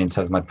feel I am in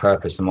terms of my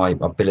purpose and my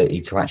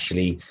ability to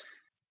actually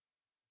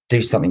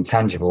do something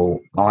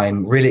tangible.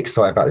 I'm really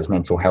excited about this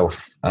mental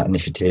health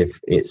initiative.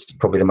 It's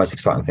probably the most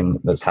exciting thing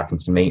that's happened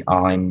to me.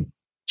 I'm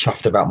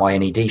chuffed about my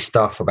NED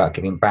stuff, about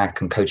giving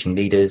back and coaching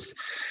leaders.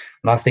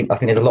 And I think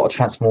there's a lot of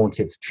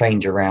transformative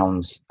change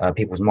around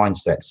people's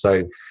mindsets.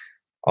 So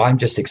I'm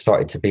just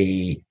excited to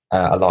be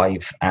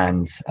alive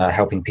and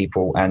helping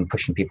people and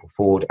pushing people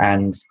forward.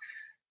 And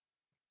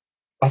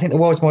I think the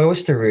world's my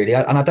oyster, really.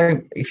 And I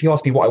don't, if you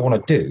ask me what I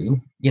want to do,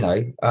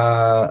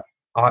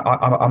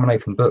 I'm an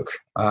open book.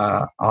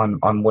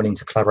 I'm willing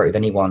to collaborate with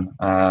anyone.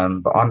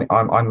 But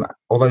I'm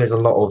although there's a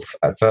lot of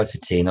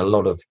adversity and a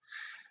lot of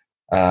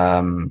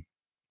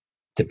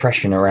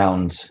depression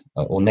around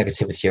or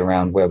negativity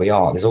around where we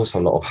are, there's also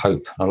a lot of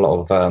hope and a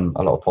lot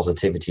of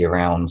positivity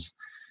around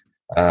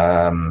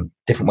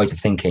different ways of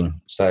thinking.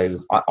 So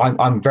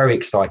I'm very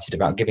excited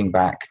about giving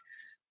back,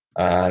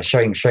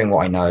 showing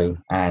what I know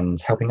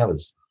and helping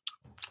others.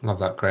 Love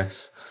that,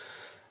 Chris.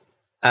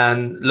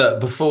 And look,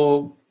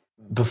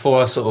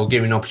 before I sort of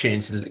give you an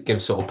opportunity to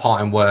give sort of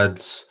parting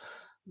words,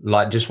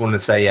 just want to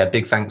say,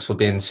 big thanks for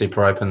being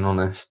super open and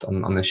honest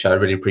on this show. I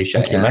really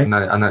appreciate it. I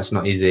know it's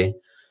not easy.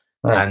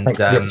 No, and thanks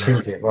for the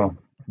opportunity as well.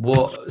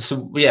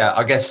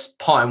 I guess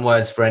parting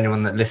words for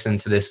anyone that listening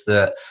to this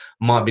that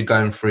might be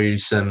going through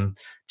some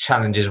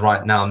challenges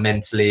right now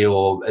mentally,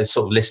 or has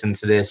sort of listened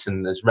to this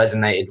and has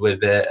resonated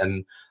with it.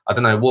 And I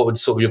don't know, what would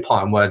sort of your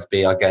parting words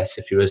be, I guess,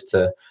 if you was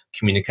to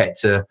communicate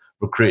to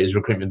recruiters,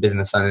 recruitment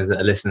business owners that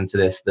are listening to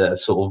this, that are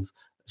sort of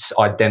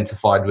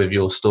identified with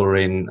your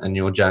story and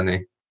your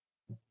journey?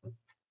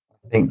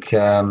 I think,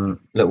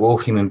 look, we're all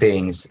human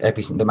beings.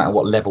 No matter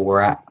what level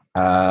we're at,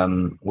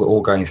 we're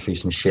all going through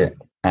some shit,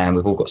 and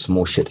we've all got some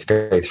more shit to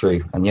go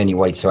through. And the only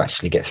way to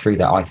actually get through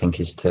that, I think,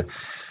 is to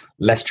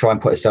let's try and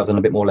put ourselves on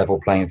a bit more level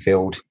playing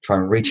field, try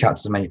and reach out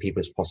to as many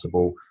people as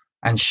possible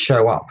and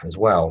show up as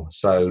well.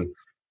 So,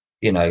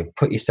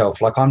 put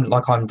yourself like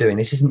I'm doing.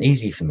 This isn't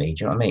easy for me.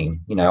 Do you know what I mean?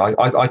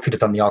 I could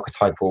have done the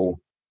archetypal,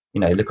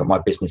 look at my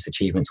business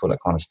achievements, all that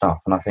kind of stuff.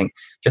 And I think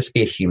just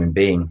be a human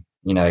being,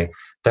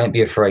 don't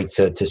be afraid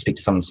to speak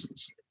to someone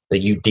that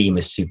you deem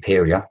as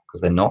superior,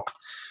 because they're not.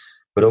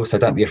 But also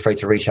don't be afraid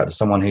to reach out to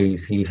someone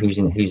who's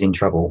in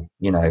trouble,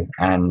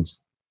 and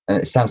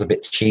it sounds a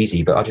bit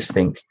cheesy, but I just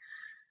think,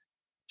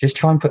 just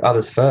try and put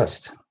others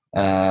first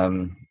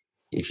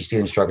if you see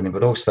them struggling.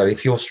 But also,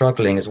 if you're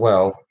struggling as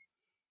well,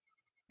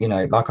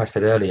 like I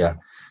said earlier,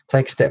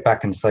 take a step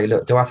back and say,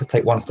 look, do I have to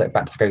take one step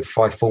back to go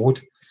 5 forward?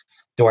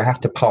 Do I have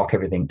to park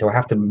everything? Do I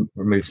have to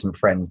remove some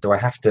friends? Do I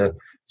have to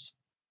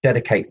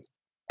dedicate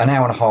an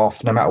hour and a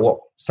half, no matter what,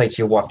 say to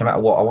your wife, no matter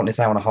what, I want this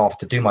hour and a half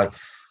to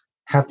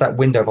have that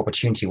window of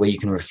opportunity where you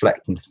can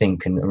reflect and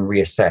think and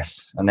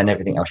reassess, and then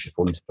everything else should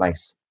fall into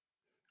place.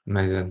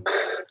 Amazing.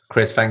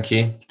 Chris, thank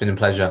you. It's been a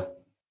pleasure.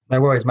 No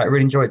worries, mate. I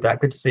really enjoyed that.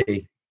 Good to see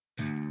you.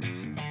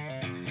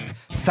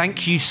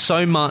 Thank you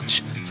so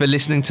much for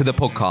listening to the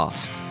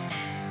podcast.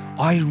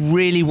 I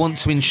really want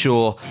to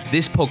ensure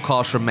this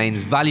podcast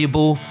remains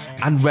valuable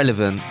and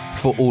relevant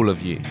for all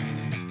of you.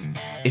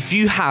 If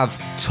you have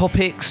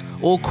topics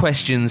or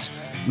questions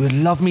you would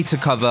love me to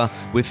cover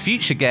with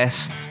future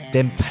guests,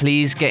 then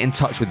please get in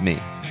touch with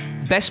me.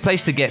 Best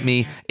place to get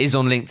me is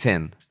on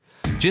LinkedIn.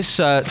 Just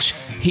search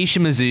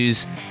Hisham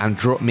Azzouz and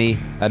drop me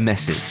a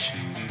message.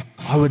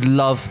 I would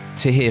love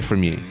to hear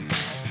from you.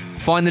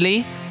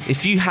 Finally,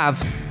 if you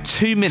have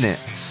 2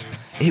 minutes,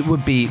 it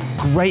would be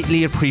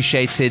greatly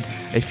appreciated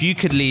if you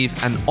could leave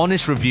an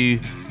honest review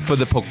for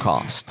the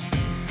podcast.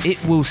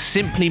 It will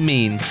simply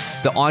mean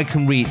that I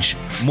can reach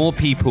more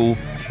people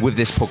with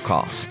this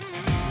podcast.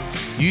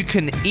 You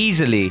can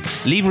easily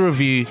leave a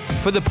review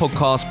for the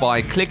podcast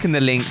by clicking the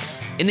link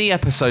in the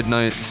episode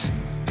notes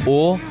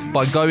or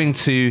by going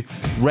to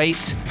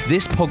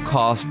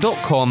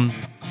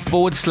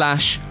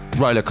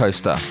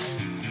ratethispodcast.com/rollercoaster.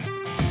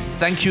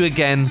 Thank you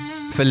again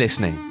for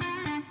listening.